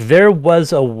 Like there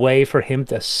was a way for him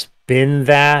to spin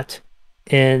that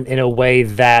in a way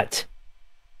that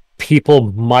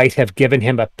people might have given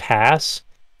him a pass,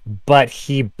 but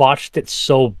he botched it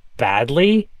so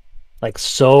badly, like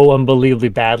so unbelievably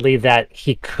badly, that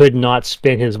he could not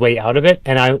spin his way out of it.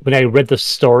 And when I read the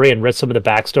story and read some of the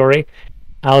backstory,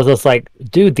 I was just like,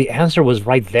 dude, the answer was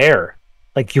right there.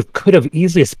 Like you could have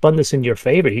easily spun this in your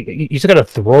favor. You just got to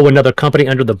throw another company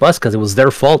under the bus because it was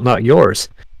their fault, not yours.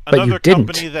 But Another you didn't.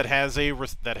 company that has a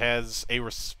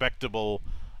respectable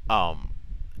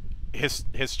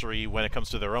history when it comes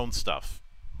to their own stuff.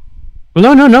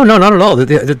 No, not at all.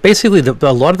 Basically,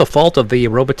 a lot of the fault of the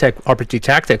Robotech RPG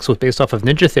Tactics was based off of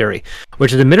Ninja Theory,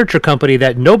 which is a miniature company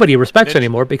that nobody respects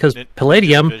anymore because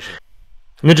Palladium,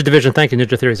 Ninja Division, thank you,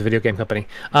 Ninja Theory is a video game company,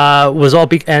 was all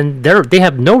and they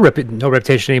have no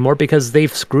reputation anymore because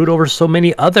they've screwed over so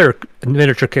many other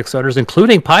miniature Kickstarters,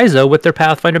 including Paizo with their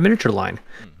Pathfinder miniature line.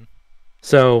 Mm-hmm.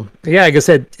 So yeah, like I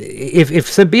said, if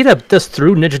Sambita just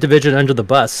threw Ninja Division under the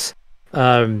bus,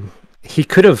 he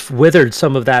could have withered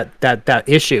some of that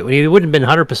issue. And he wouldn't have been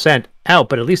 100% out,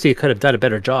 but at least he could have done a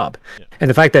better job. Yeah. And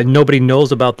the fact that nobody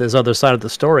knows about this other side of the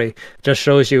story just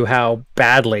shows you how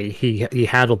badly he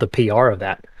handled the PR of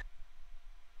that.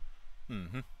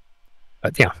 Mm-hmm.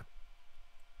 But yeah.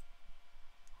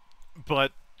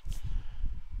 But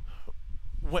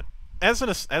what as an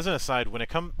aside, when it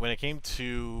came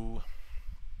to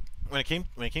the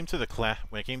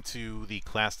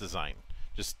class design,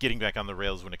 just getting back on the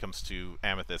rails when it comes to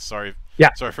Amethyst. Sorry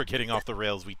for getting off the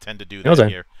rails. We tend to do that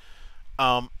here.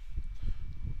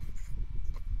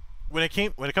 When it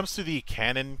comes to the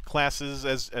canon classes,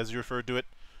 as you referred to it,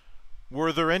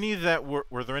 were there any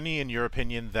in your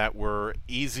opinion that were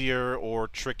easier or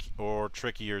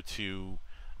trickier to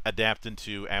adapt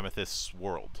into Amethyst's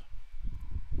world?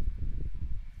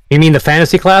 You mean the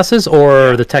fantasy classes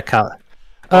or the tech class?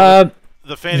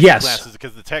 The fantasy classes,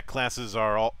 because the tech classes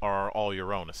are all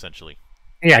your own, essentially.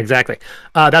 Yeah, exactly.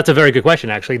 That's a very good question,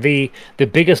 actually. The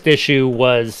biggest issue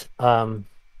was, well,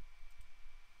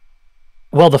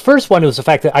 the first one was the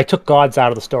fact that I took gods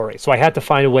out of the story, so I had to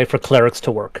find a way for clerics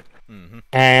to work. Mm-hmm.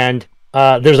 And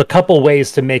there's a couple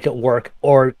ways to make it work,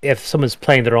 or if someone's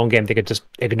playing their own game, they could just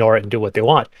ignore it and do what they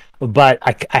want. But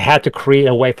I had to create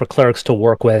a way for clerics to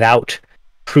work without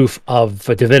proof of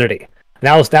divinity.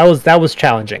 That was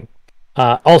challenging.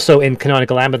 Also, in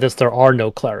canonical Amethyst, there are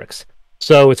no clerics.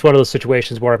 So it's one of those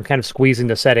situations where I'm kind of squeezing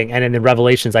the setting, and in the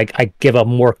Revelations, I give a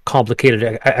more complicated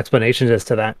explanation as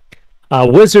to that.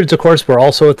 Wizards, of course, were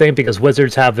also a thing, because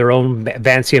wizards have their own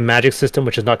Vancium magic system,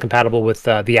 which is not compatible with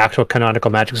the actual canonical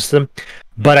magic system.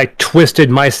 But I twisted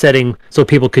my setting so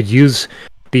people could use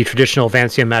the traditional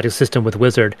Vancium magic system with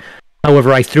wizard.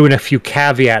 However, I threw in a few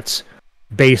caveats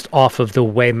based off of the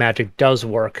way magic does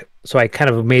work. So I kind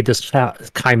of made this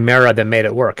chimera that made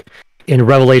it work. In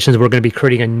Revelations, we're going to be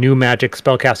creating a new magic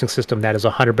spellcasting system that is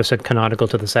 100% canonical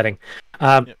to the setting.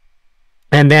 And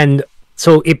then,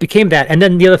 so it became that. And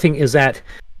then the other thing is that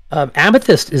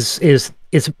Amethyst is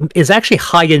actually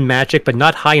high in magic, but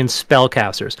not high in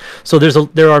spellcasters. So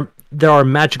there are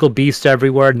magical beasts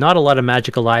everywhere, not a lot of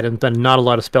magical items, but not a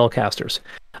lot of spellcasters.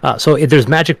 So there's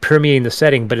magic permeating the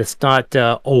setting, but it's not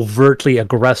overtly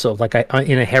aggressive like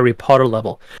in a Harry Potter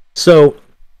level. So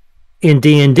in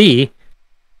D&D,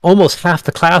 almost half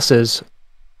the classes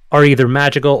are either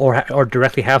magical or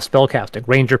directly have spellcasting.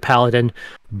 Ranger, Paladin,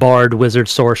 Bard, Wizard,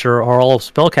 Sorcerer are all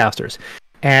spellcasters.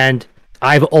 And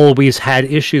I've always had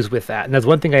issues with that. And that's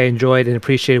one thing I enjoyed and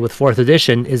appreciated with 4th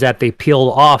edition, is that they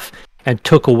peeled off and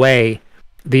took away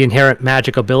the inherent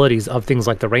magic abilities of things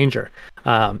like the Ranger.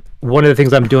 One of the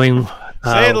things I'm doing...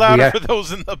 Say it louder for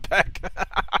those in the back.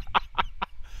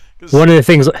 One of the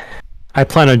things I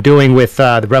plan on doing with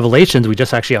the Revelations, we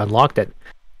just actually unlocked it.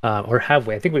 Or have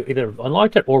we? I think we either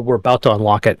unlocked it or we're about to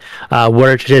unlock it.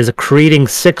 Where it is creating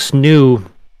 6 new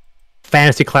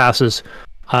fantasy classes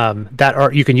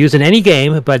that you can use in any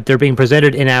game, but they're being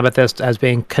presented in Amethyst as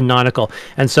being canonical.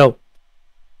 And so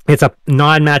it's a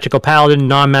non-magical paladin,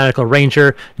 non-magical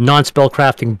ranger,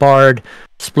 non-spellcrafting bard,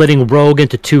 splitting rogue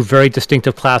into 2 very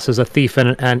distinctive classes, a thief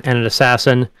and an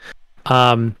assassin.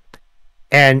 And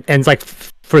like,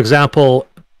 for example,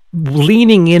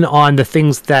 leaning in on the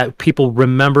things that people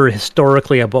remember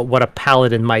historically about what a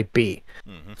paladin might be.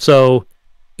 Mm-hmm. So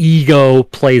ego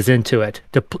plays into it,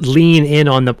 to lean in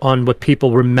on what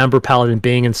people remember Paladin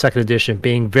being in second edition,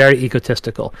 being very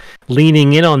egotistical,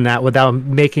 leaning in on that without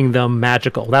making them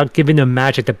magical, without giving them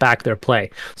magic to back their play.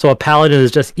 So a Paladin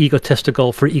is just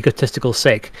egotistical for egotistical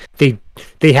sake.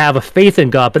 They have a faith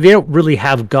in God, but they don't really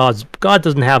have God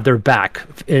doesn't have their back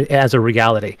as a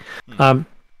reality. And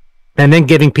then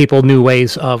giving people new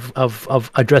ways of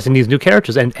addressing these new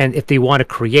characters, and if they want to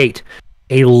create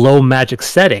a low magic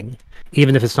setting,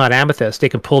 even if it's not Amethyst, they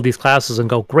can pull these classes and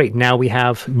go, great, now we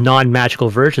have non-magical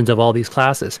versions of all these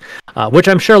classes, which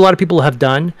I'm sure a lot of people have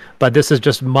done, but this is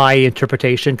just my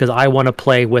interpretation because I want to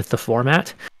play with the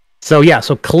format. So yeah,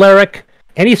 so Cleric,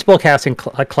 any spellcasting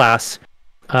class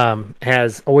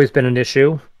has always been an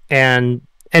issue, and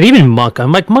even Monk.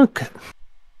 I'm like, Monk's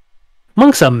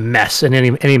a mess in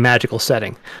any magical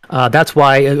setting. That's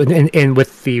why, and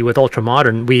with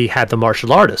Ultramodern, we had the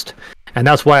martial artist. And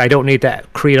that's why I don't need to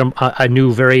create a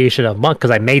new variation of Monk,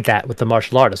 because I made that with the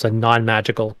martial artist, a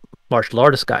non-magical martial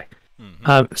artist guy.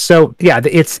 So yeah,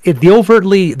 it's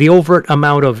the overt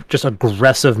amount of just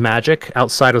aggressive magic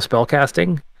outside of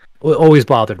spellcasting always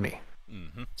bothered me.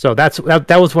 So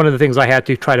that was one of the things I had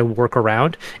to try to work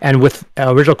around. And with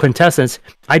Original Quintessence,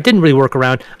 I didn't really work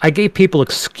around. I gave people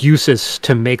excuses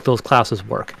to make those classes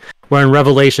work. Where in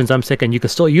Revelations, I'm thinking you can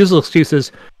still use those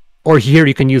excuses, or here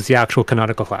you can use the actual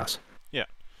canonical class. Yeah.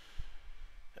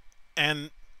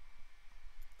 And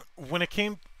when it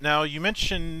came, now you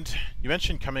mentioned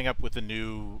coming up with a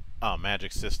new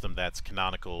magic system that's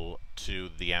canonical to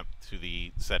the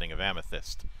setting of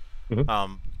Amethyst.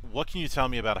 What can you tell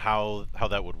me about how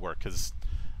that would work? Because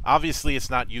obviously it's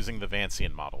not using the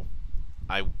Vancian model.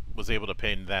 I was able to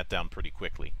pin that down pretty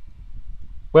quickly.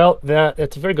 Well,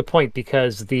 that's a very good point,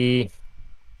 because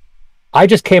I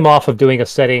just came off of doing a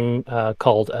setting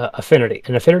called Affinity,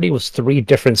 and Affinity was 3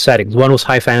 different settings. One was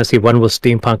high fantasy, one was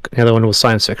steampunk, the other one was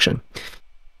science fiction.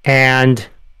 And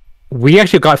we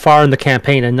actually got far in the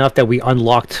campaign enough that we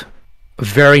unlocked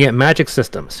variant magic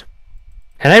systems.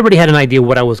 And I already had an idea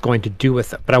what I was going to do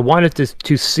with it, but I wanted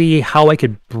to see how I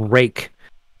could break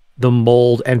the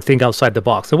mold and think outside the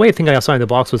box. The way of thinking outside the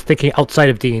box was thinking outside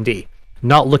of D&D,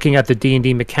 not looking at the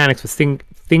D&D mechanics, but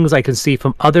things I can see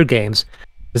from other games,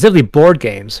 specifically board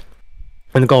games,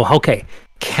 and go, okay,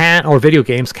 or video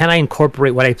games, can I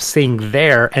incorporate what I'm seeing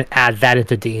there and add that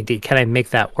into D&D? Can I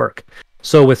make that work?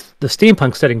 So with the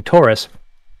steampunk setting Taurus,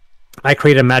 I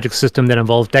created a magic system that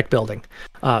involves deck building.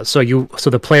 So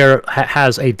the player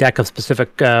has a deck of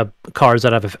specific cards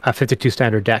out of a 52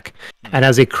 standard deck, and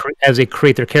as they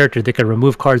create their character, they can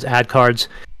remove cards, add cards,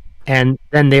 and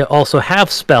then they also have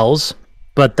spells,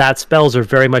 but that spells are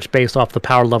very much based off the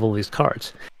power level of these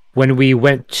cards. When we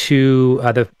went to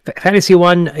the fantasy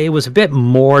one, it was a bit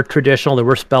more traditional. There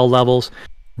were spell levels,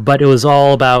 but it was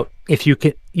all about if you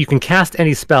can cast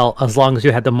any spell as long as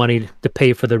you had the money to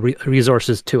pay for the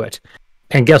resources to it.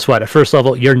 And guess what? At first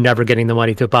level, you're never getting the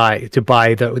money to buy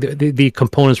the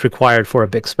components required for a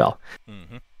big spell.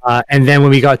 And then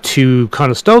when we got to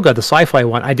Conestoga, the sci-fi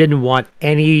one, I didn't want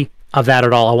any of that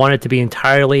at all. I wanted it to be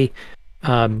entirely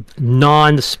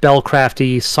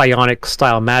non-spellcrafty psionic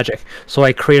style magic. So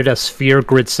I created a sphere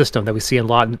grid system that we see a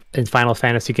lot in Final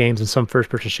Fantasy games and some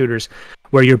first-person shooters,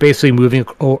 where you're basically moving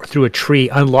through a tree,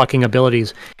 unlocking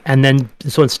abilities, and then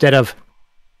so instead of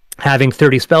having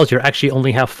 30 spells, you actually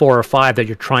only have 4 or 5 that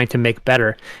you're trying to make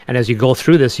better. And as you go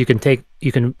through this, you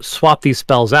can swap these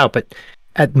spells out, but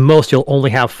at most you'll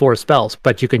only have 4 spells,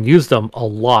 but you can use them a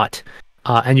lot.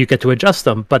 And you get to adjust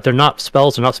them, but they're not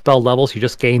spells, they're not spell levels. You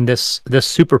just gain this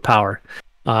superpower,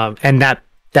 and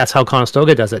that's how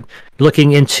Conestoga does it.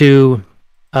 Looking into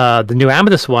the new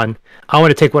Amethyst one, I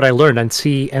want to take what I learned and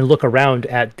see and look around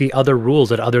at the other rules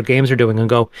that other games are doing and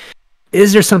go,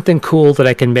 is there something cool that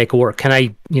I can make work? Can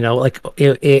I, like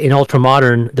in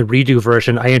Ultramodern, the redo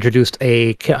version, I introduced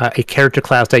a character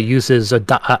class that uses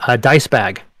a dice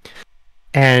bag.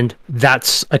 And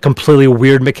that's a completely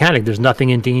weird mechanic. There's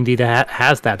nothing in D&D that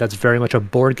has that. That's very much a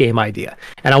board game idea.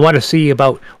 And I want to see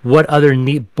about what other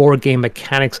neat board game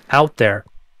mechanics out there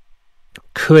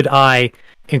could I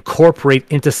incorporate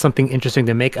into something interesting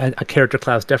to make a character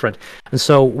class different. And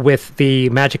so with the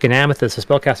Magic and Amethyst, the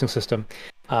spellcasting system,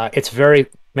 it's very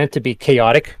meant to be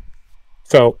chaotic.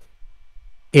 So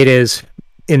it is,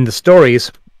 in the stories,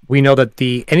 we know that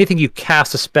anything you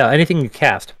cast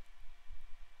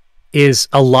is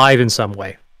alive in some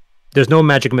way. There's no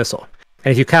magic missile.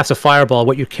 And if you cast a fireball,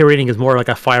 what you're creating is more like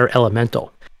a fire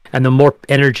elemental. And the more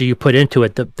energy you put into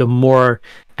it, the more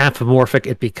anthropomorphic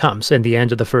it becomes. In the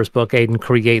end of the first book, Aiden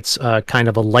creates kind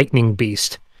of a lightning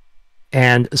beast.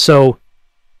 And so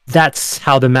that's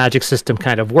how the magic system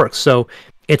kind of works. So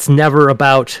It's never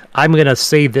about, I'm going to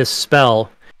save this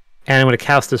spell and I'm going to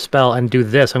cast this spell and do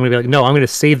this. I'm going to be like, no, I'm going to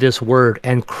save this word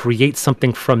and create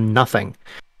something from nothing.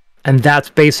 And that's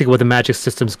basically what the magic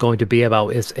system is going to be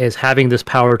about, is having this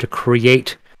power to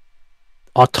create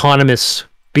autonomous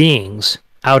beings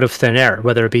out of thin air,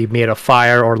 whether it be made of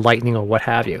fire or lightning or what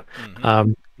have you.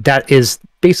 That is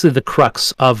basically the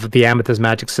crux of the Amethyst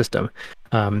magic system,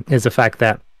 is the fact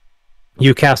that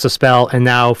you cast a spell, and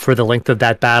now for the length of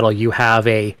that battle, you have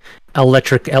a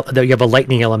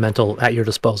lightning elemental at your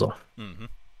disposal.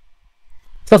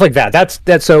 Stuff like that.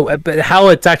 That's so. But how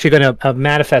it's actually going to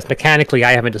manifest mechanically,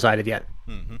 I haven't decided yet.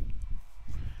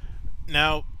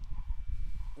 Now,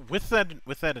 with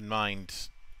that in mind,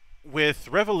 with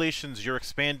Revelations, you're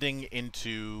expanding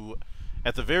into,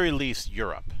 at the very least,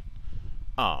 Europe.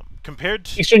 Compared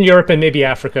to Eastern Europe and maybe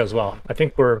Africa as well. I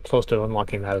think we're close to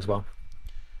unlocking that as well.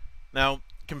 Now,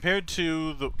 compared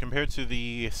to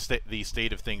the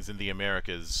state of things in the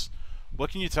Americas, what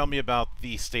can you tell me about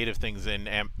the state of things in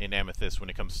Amethyst when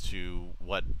it comes to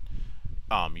what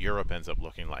Europe ends up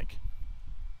looking like?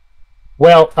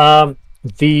 Well,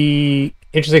 the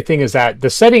interesting thing is that the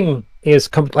setting is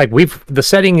the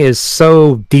setting is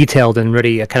so detailed and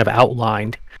really kind of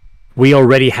outlined. We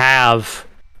already have,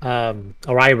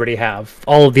 or I already have,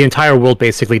 all of the entire world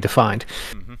basically defined.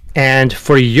 And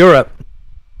for Europe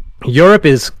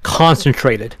is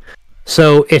concentrated.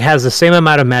 So it has the same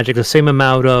amount of magic, the same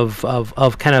amount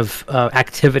of kind of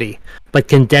activity, but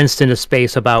condensed in a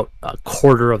space about a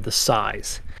quarter of the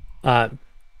size. And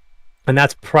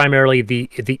that's primarily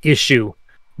the issue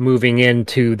moving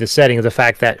into the setting, of the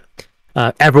fact that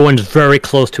everyone's very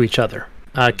close to each other.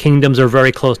 Kingdoms are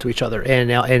very close to each other.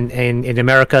 And in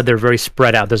America, they're very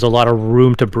spread out. There's a lot of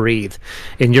room to breathe.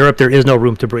 In Europe, there is no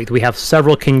room to breathe. We have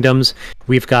several kingdoms.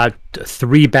 We've got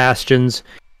 3 bastions.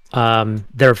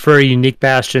 They're very unique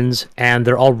bastions, and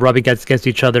they're all rubbing against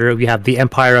each other. We have the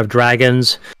Empire of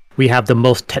Dragons. We have the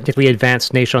most technically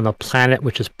advanced nation on the planet,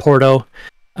 which is Porto,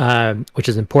 which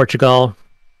is in Portugal.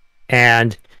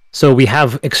 And so we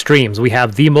have extremes. We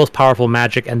have the most powerful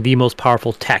magic and the most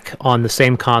powerful tech on the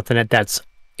same continent that's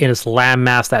in its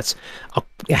landmass that's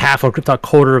half or a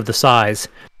quarter of the size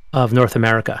of North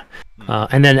America.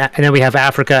 And then we have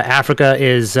Africa. Africa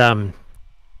is kind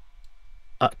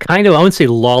of, I wouldn't say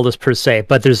lawless per se,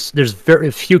 but there's very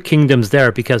few kingdoms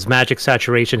there because magic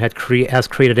saturation has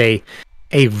created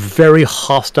a very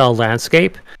hostile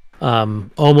landscape.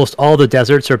 Almost all the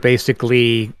deserts are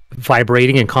basically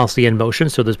vibrating and constantly in motion,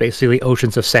 so there's basically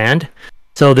oceans of sand.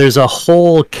 So there's a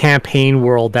whole campaign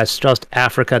world that's just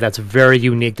Africa that's very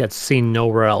unique, that's seen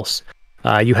nowhere else.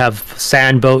 You have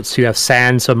sand boats, you have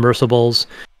sand submersibles,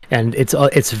 and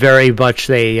it's very much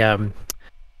a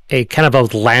kind of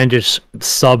outlandish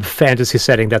sub-fantasy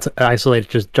setting that's isolated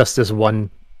to just this one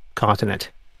continent.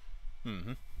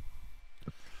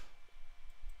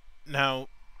 Now,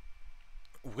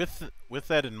 with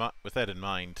that in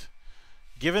mind,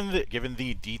 given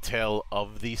the detail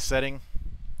of the setting,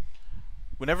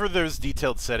 whenever there's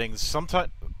detailed settings,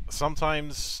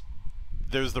 sometimes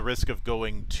there's the risk of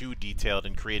going too detailed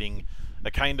and creating a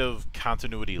kind of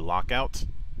continuity lockout.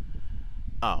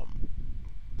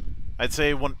 I'd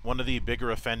say one of the bigger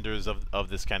offenders of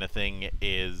this kind of thing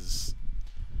is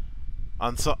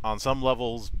on some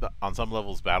levels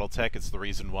BattleTech. It's the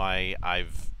reason why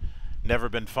I've never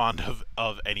been fond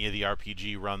of any of the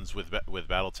RPG runs with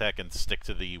BattleTech and stick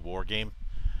to the war game.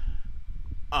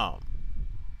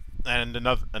 And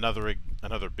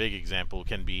another big example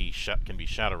can be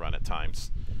Shadowrun at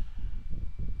times.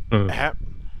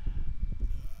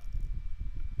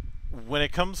 When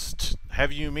it comes to,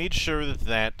 have you made sure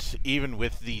that even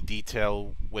with the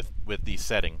detail with the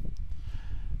setting,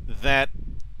 that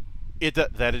it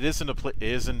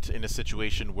isn't in a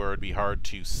situation where it'd be hard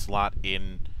to slot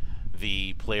in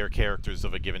the player characters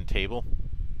of a given table?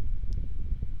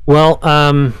 Well,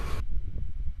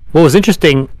 what was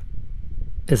interesting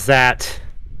is that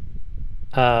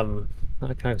how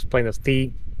can I explain this?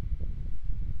 The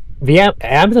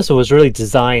Amethyst was really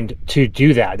designed to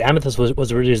do that. The Amethyst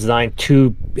was really designed to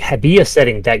be a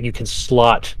setting that you can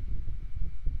slot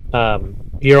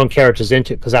your own characters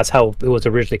into, because that's how it was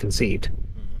originally conceived.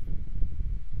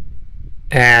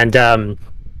 And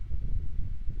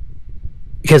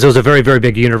because it was a very, very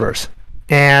big universe.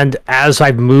 And as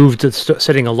I've moved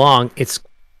setting along, it's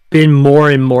been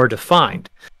more and more defined.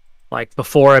 Like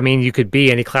before, I mean, you could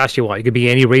be any class you want, you could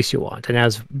be any race you want. And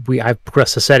as I've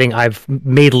progressed the setting, I've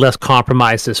made less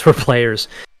compromises for players.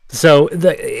 So,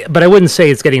 but I wouldn't say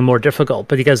it's getting more difficult,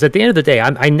 but because at the end of the day,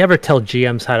 I never tell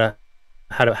GMs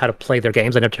how to play their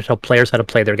games. I never tell players how to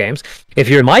play their games. If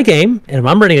you're in my game and if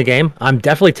I'm running a game, I'm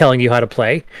definitely telling you how to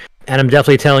play, and I'm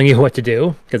definitely telling you what to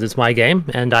do because it's my game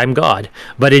and I'm God.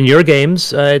 But in your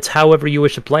games, it's however you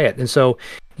wish to play it, and so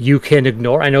you can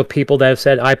ignore. I know people that have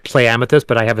said, I play Amethyst,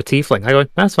 but I have a tiefling. I go,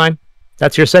 that's fine.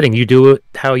 That's your setting. You do it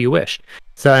how you wish.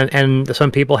 So, and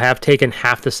some people have taken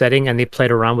half the setting and they played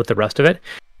around with the rest of it.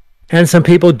 And some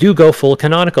people do go full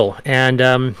canonical, and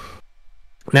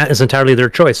that is entirely their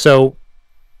choice. So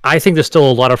I think there's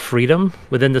still a lot of freedom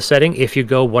within the setting if you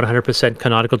go 100%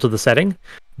 canonical to the setting.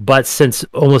 But since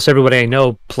almost everybody I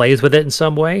know plays with it in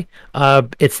some way,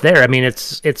 it's there. I mean,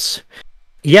 it's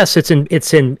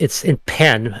in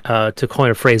pen, to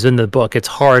coin a phrase in the book. It's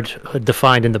hard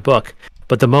defined in the book,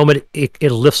 but the moment it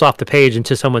lifts off the page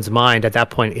into someone's mind, at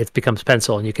that point it becomes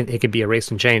pencil, and it can be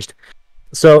erased and changed.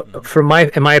 So,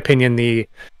 in my opinion,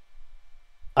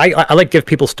 I like to give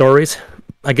people stories.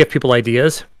 I give people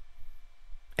ideas,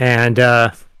 and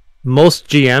most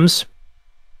GMs,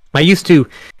 I used to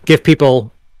give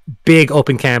people big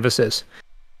open canvases,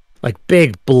 like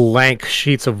big blank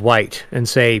sheets of white, and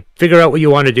say, figure out what you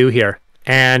want to do here.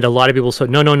 And a lot of people said,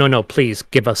 no, please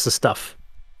give us the stuff.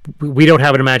 We don't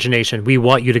have an imagination. We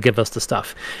want you to give us the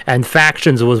stuff. And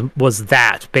Factions was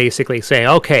that, basically saying,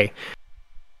 okay,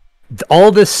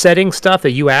 all this setting stuff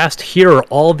that you asked, here are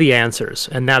all the answers.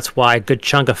 And that's why a good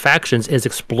chunk of Factions is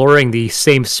exploring the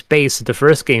same space that the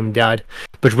first game did,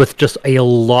 but with just a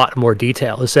lot more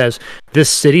detail. It says, this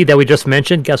city that we just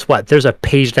mentioned, guess what? There's a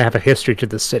page and a half of history to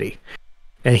this city.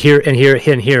 And here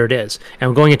it is.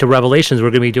 And going into Revelations, we're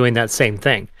going to be doing that same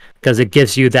thing, because it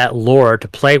gives you that lore to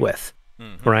play with,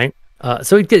 right?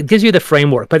 So it gives you the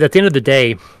framework. But at the end of the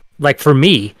day, like for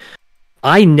me,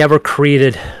 I never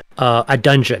created a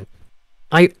dungeon.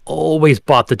 I always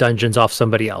bought the dungeons off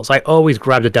somebody else. I always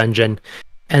grabbed a dungeon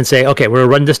and say, okay, we're going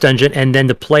to run this dungeon. And then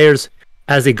the players,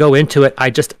 as they go into it, I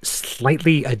just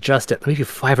slightly adjust it, maybe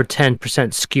 5 or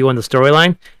 10% skew on the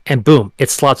storyline, and boom, it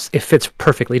fits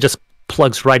perfectly. It just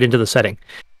plugs right into the setting.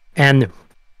 And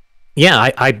yeah,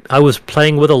 I was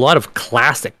playing with a lot of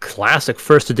classic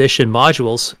first edition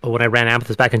modules when I ran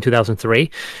Amethyst back in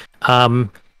 2003.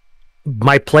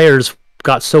 My players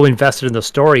got so invested in the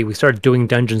story, we started doing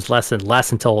dungeons less and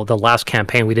less until the last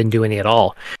campaign. We didn't do any at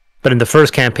all. But in the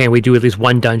first campaign, we do at least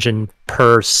one dungeon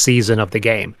per season of the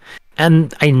game.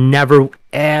 And I never,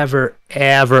 ever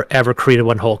created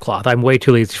one whole cloth. I'm way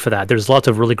too lazy for that. There's lots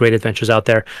of really great adventures out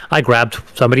there. I grabbed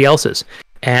somebody else's,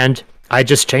 and I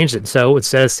just changed it. So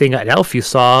instead of seeing an elf, you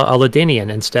saw a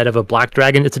Ladinian. Instead of a black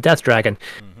dragon, it's a death dragon.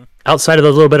 Outside of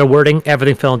the little bit of wording,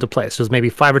 everything fell into place. There's maybe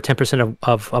 5 or 10%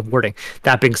 of wording.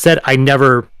 That being said, I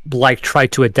never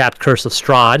tried to adapt Curse of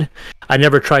Strahd. I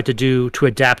never tried to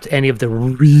adapt any of the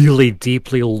really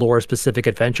deeply lore-specific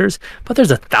adventures. But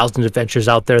there's 1,000 adventures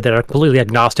out there that are completely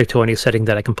agnostic to any setting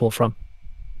that I can pull from.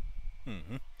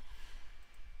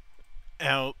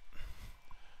 Now,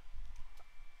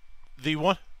 the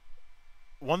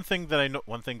one thing that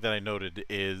I noted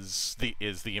is the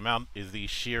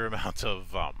sheer amount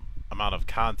of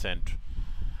content.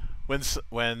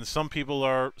 When some people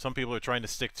are trying to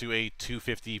stick to a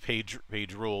 250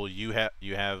 page rule, you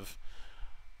have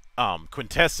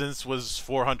Quintessence was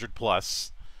 400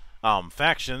 plus,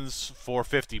 Factions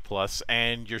 450 plus,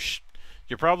 and you're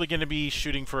probably going to be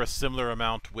shooting for a similar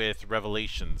amount with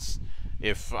Revelations,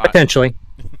 if potentially.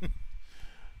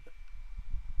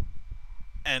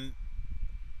 And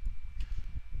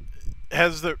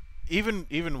has there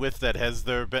even with that, has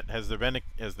there been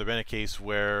a case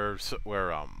where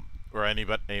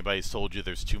anybody's told you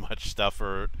there's too much stuff,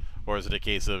 or is it a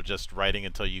case of just writing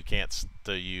until you can't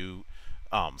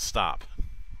stop?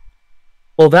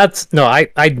 Well, I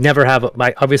never have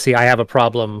obviously I have a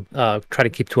problem trying to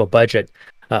keep to a budget.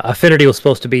 Affinity was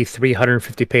supposed to be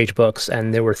 350 page books,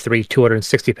 and there were 3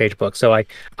 260 page books. So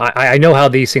I know how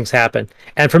these things happen.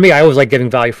 And for me, I always like giving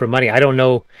value for money. I don't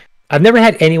know. I've never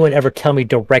had anyone ever tell me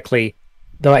directly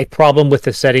the problem with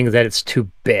the setting is that it's too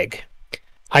big.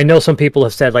 I know some people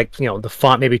have said, like, the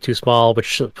font may be too small,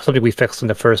 which is something we fixed in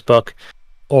the first book,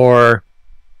 or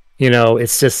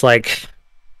it's just like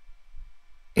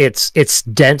it's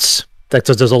dense. Like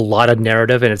there's a lot of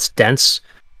narrative and it's dense.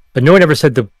 But no one ever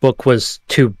said the book was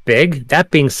too big.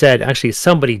 That being said, actually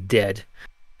somebody did,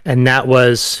 and that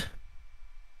was,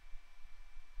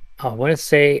 I want to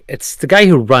say it's the guy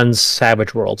who runs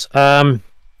Savage Worlds.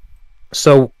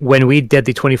 So when we did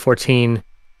the 2014, I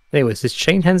think it was this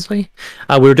Shane Hensley.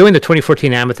 We were doing the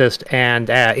 2014 Amethyst, and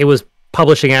it was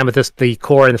publishing Amethyst, the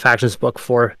core and the Factions book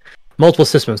for multiple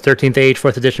systems: 13th Age,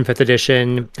 4th edition, 5th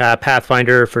edition,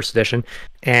 Pathfinder, 1st edition,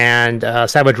 and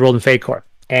Savage World and Fate Core.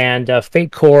 And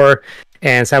Fate Core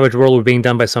and Savage World were being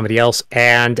done by somebody else.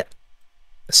 And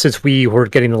since we were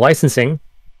getting the licensing,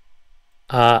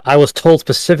 I was told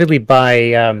specifically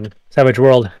by Savage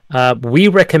World, we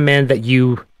recommend that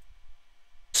you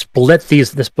split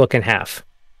this book in half.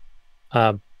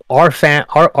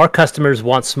 Our customers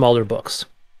want smaller books.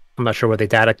 I'm not sure where the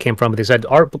data came from, but they said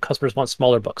our customers want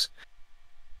smaller books.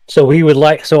 So we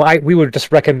would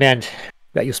just recommend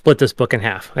that you split this book in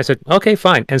half. I said, okay,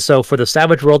 fine. And so for the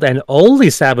Savage World and only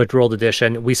Savage World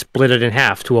edition, we split it in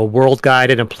half to a world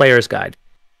guide and a player's guide.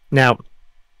 Now,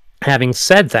 having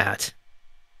said that,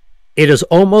 it is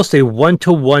almost a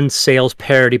 1-to-1 sales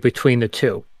parity between the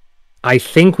two. I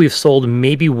think we've sold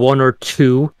maybe 1 or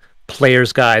 2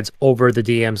 player's guides over the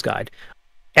DM's guide.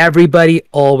 Everybody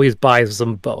always buys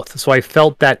them both. So I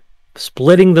felt that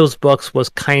splitting those books was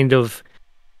kind of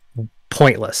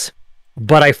pointless,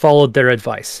 but I followed their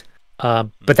advice. But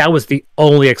that was the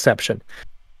only exception.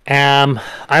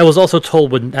 I was also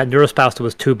told when that Neurospasta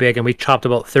was too big, and we chopped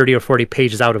about 30 or 40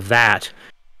 pages out of that.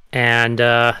 And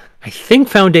I think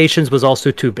Foundations was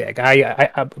also too big.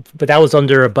 But that was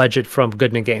under a budget from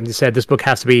Goodman Games. He said this book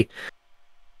has to be,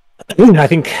 I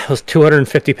think it was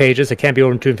 250 pages. It can't be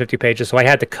over 250 pages. So I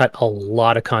had to cut a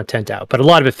lot of content out. But a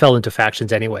lot of it fell into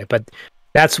factions anyway. But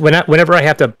that's whenever I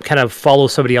have to kind of follow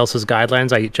somebody else's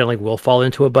guidelines, I generally will fall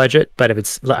into a budget. But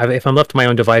if I'm left to my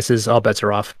own devices, all bets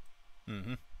are off.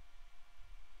 Mm-hmm.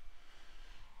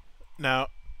 Now,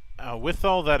 with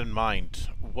all that in mind,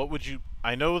 what would you...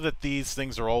 I know that these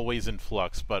things are always in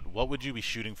flux, but what would you be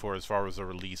shooting for as far as a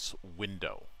release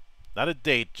window? Not a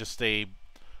date, just a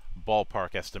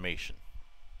ballpark estimation.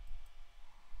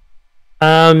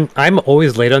 I'm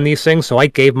always late on these things, so I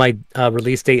gave my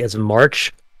release date as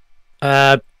March.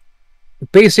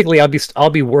 Basically, I'll be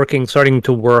starting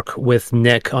to work with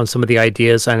Nick on some of the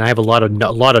ideas, and I have a lot of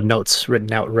notes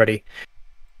written out already.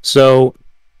 So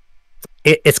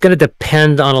it's going to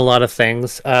depend on a lot of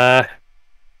things.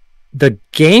 The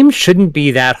game shouldn't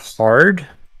be that hard.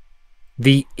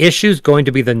 The issue's going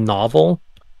to be the novel,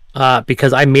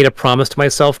 because I made a promise to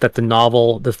myself that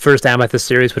the first Amethyst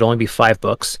series would only be 5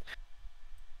 books.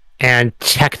 And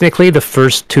technically, the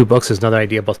first 2 books is another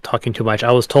idea about talking too much.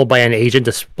 I was told by an agent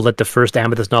to split the first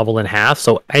Amethyst novel in half.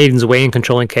 So Aiden's Way and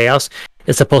Controlling Chaos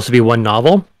is supposed to be 1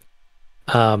 novel.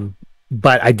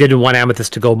 But I didn't want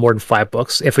Amethyst to go more than 5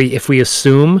 books. If we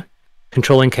assume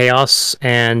Controlling Chaos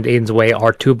and Aiden's Way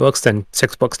are 2 books, then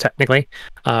 6 books technically.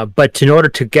 But in order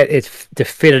to get it to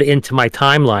fit it into my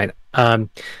timeline,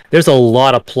 there's a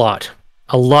lot of plot.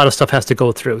 A lot of stuff has to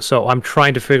go through. So I'm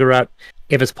trying to figure out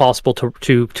if it's possible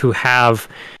to have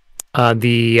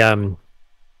the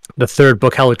 3rd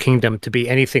book, Hallowed Kingdom, to be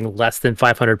anything less than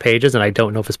 500 pages, and I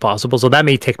don't know if it's possible. So that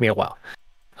may take me a while.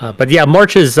 But yeah,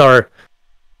 March is our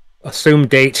assumed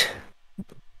date.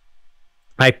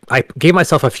 I gave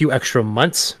myself a few extra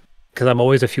months because I'm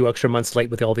always a few extra months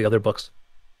late with all the other books.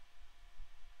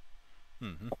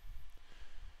 Mm-hmm.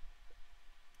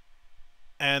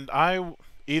 And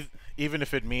even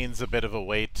if it means a bit of a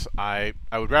wait, I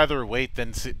would rather wait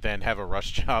than have a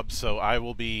rush job. So I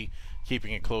will be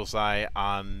keeping a close eye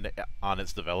on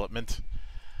its development.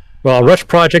 Well, a rush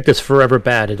project is forever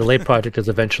bad. A delayed project is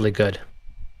eventually good.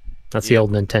 That's the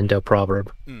old Nintendo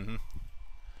proverb. Mm-hmm.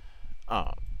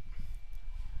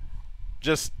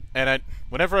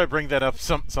 Whenever I bring that up,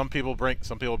 some people bring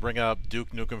up Duke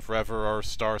Nukem Forever or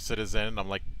Star Citizen, and I'm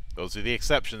like, those are the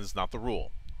exceptions, not the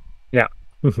rule. Yeah.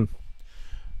 And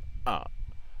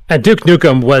Duke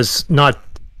Nukem was not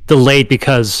delayed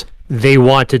because they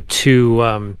wanted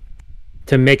to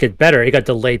make it better. It got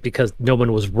delayed because no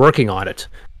one was working on it.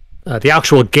 The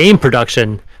actual game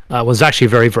production was actually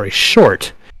very, very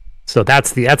short. So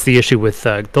that's the issue with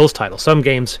those titles. Some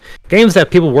games that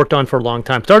people worked on for a long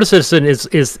time. Star Citizen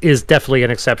is definitely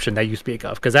an exception that you speak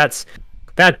of, because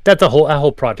that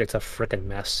whole project's a freaking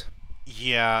mess.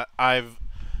 Yeah, I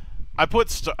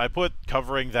put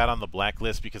covering that on the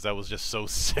blacklist because I was just so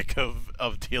sick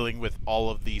of dealing with all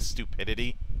of the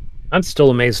stupidity. I'm still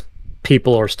amazed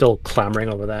people are still clamoring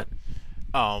over that.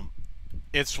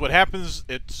 It's what happens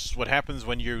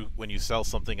when you sell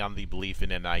something on the belief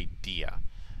in an idea.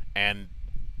 And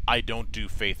I don't do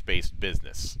faith-based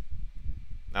business.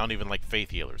 I don't even like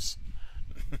faith healers.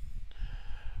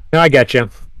 No, I get you.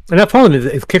 And that problem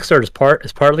is Kickstarter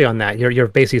is partly on that. You're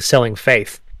basically selling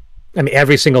faith. I mean,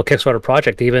 every single Kickstarter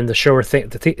project, even the Sure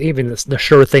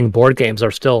Thing board games,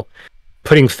 are still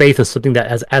putting faith in something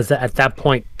that at that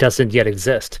point doesn't yet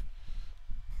exist.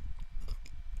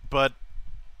 But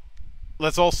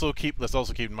let's also keep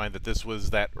in mind that this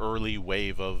was that early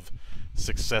wave of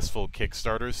successful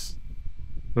Kickstarters.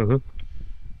 Mm-hmm.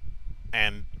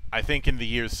 And I think in the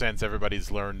years since,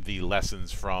 everybody's learned the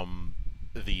lessons from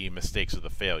the mistakes or the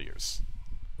failures.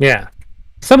 Yeah.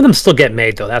 Some of them still get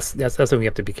made, though. That's something we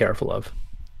have to be careful of.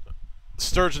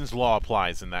 Sturgeon's law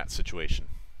applies in that situation.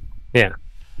 Yeah.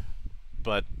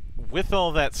 But with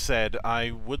all that said,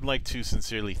 I would like to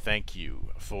sincerely thank you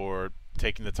for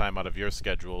taking the time out of your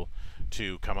schedule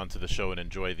to come onto the show and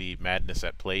enjoy the madness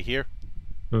at play here.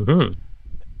 Mm-hmm.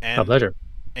 And a pleasure.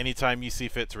 Anytime you see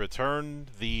fit to return,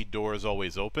 the door is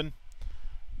always open.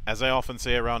 As I often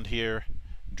say around here,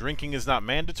 drinking is not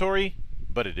mandatory,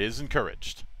 but it is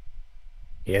encouraged.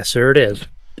 Yes, sir, it is.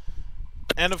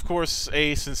 And of course,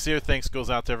 a sincere thanks goes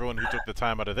out to everyone who took the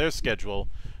time out of their schedule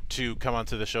to come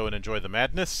onto the show and enjoy the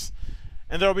madness.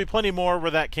 And there will be plenty more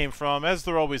where that came from, as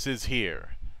there always is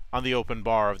here, on the open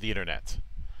bar of the internet.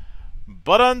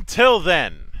 But until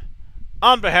then,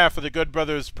 on behalf of the good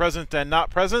brothers present and not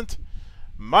present,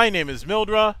 my name is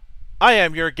Mildra, I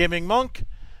am your gaming monk.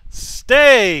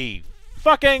 Stay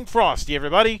fucking frosty,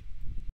 everybody!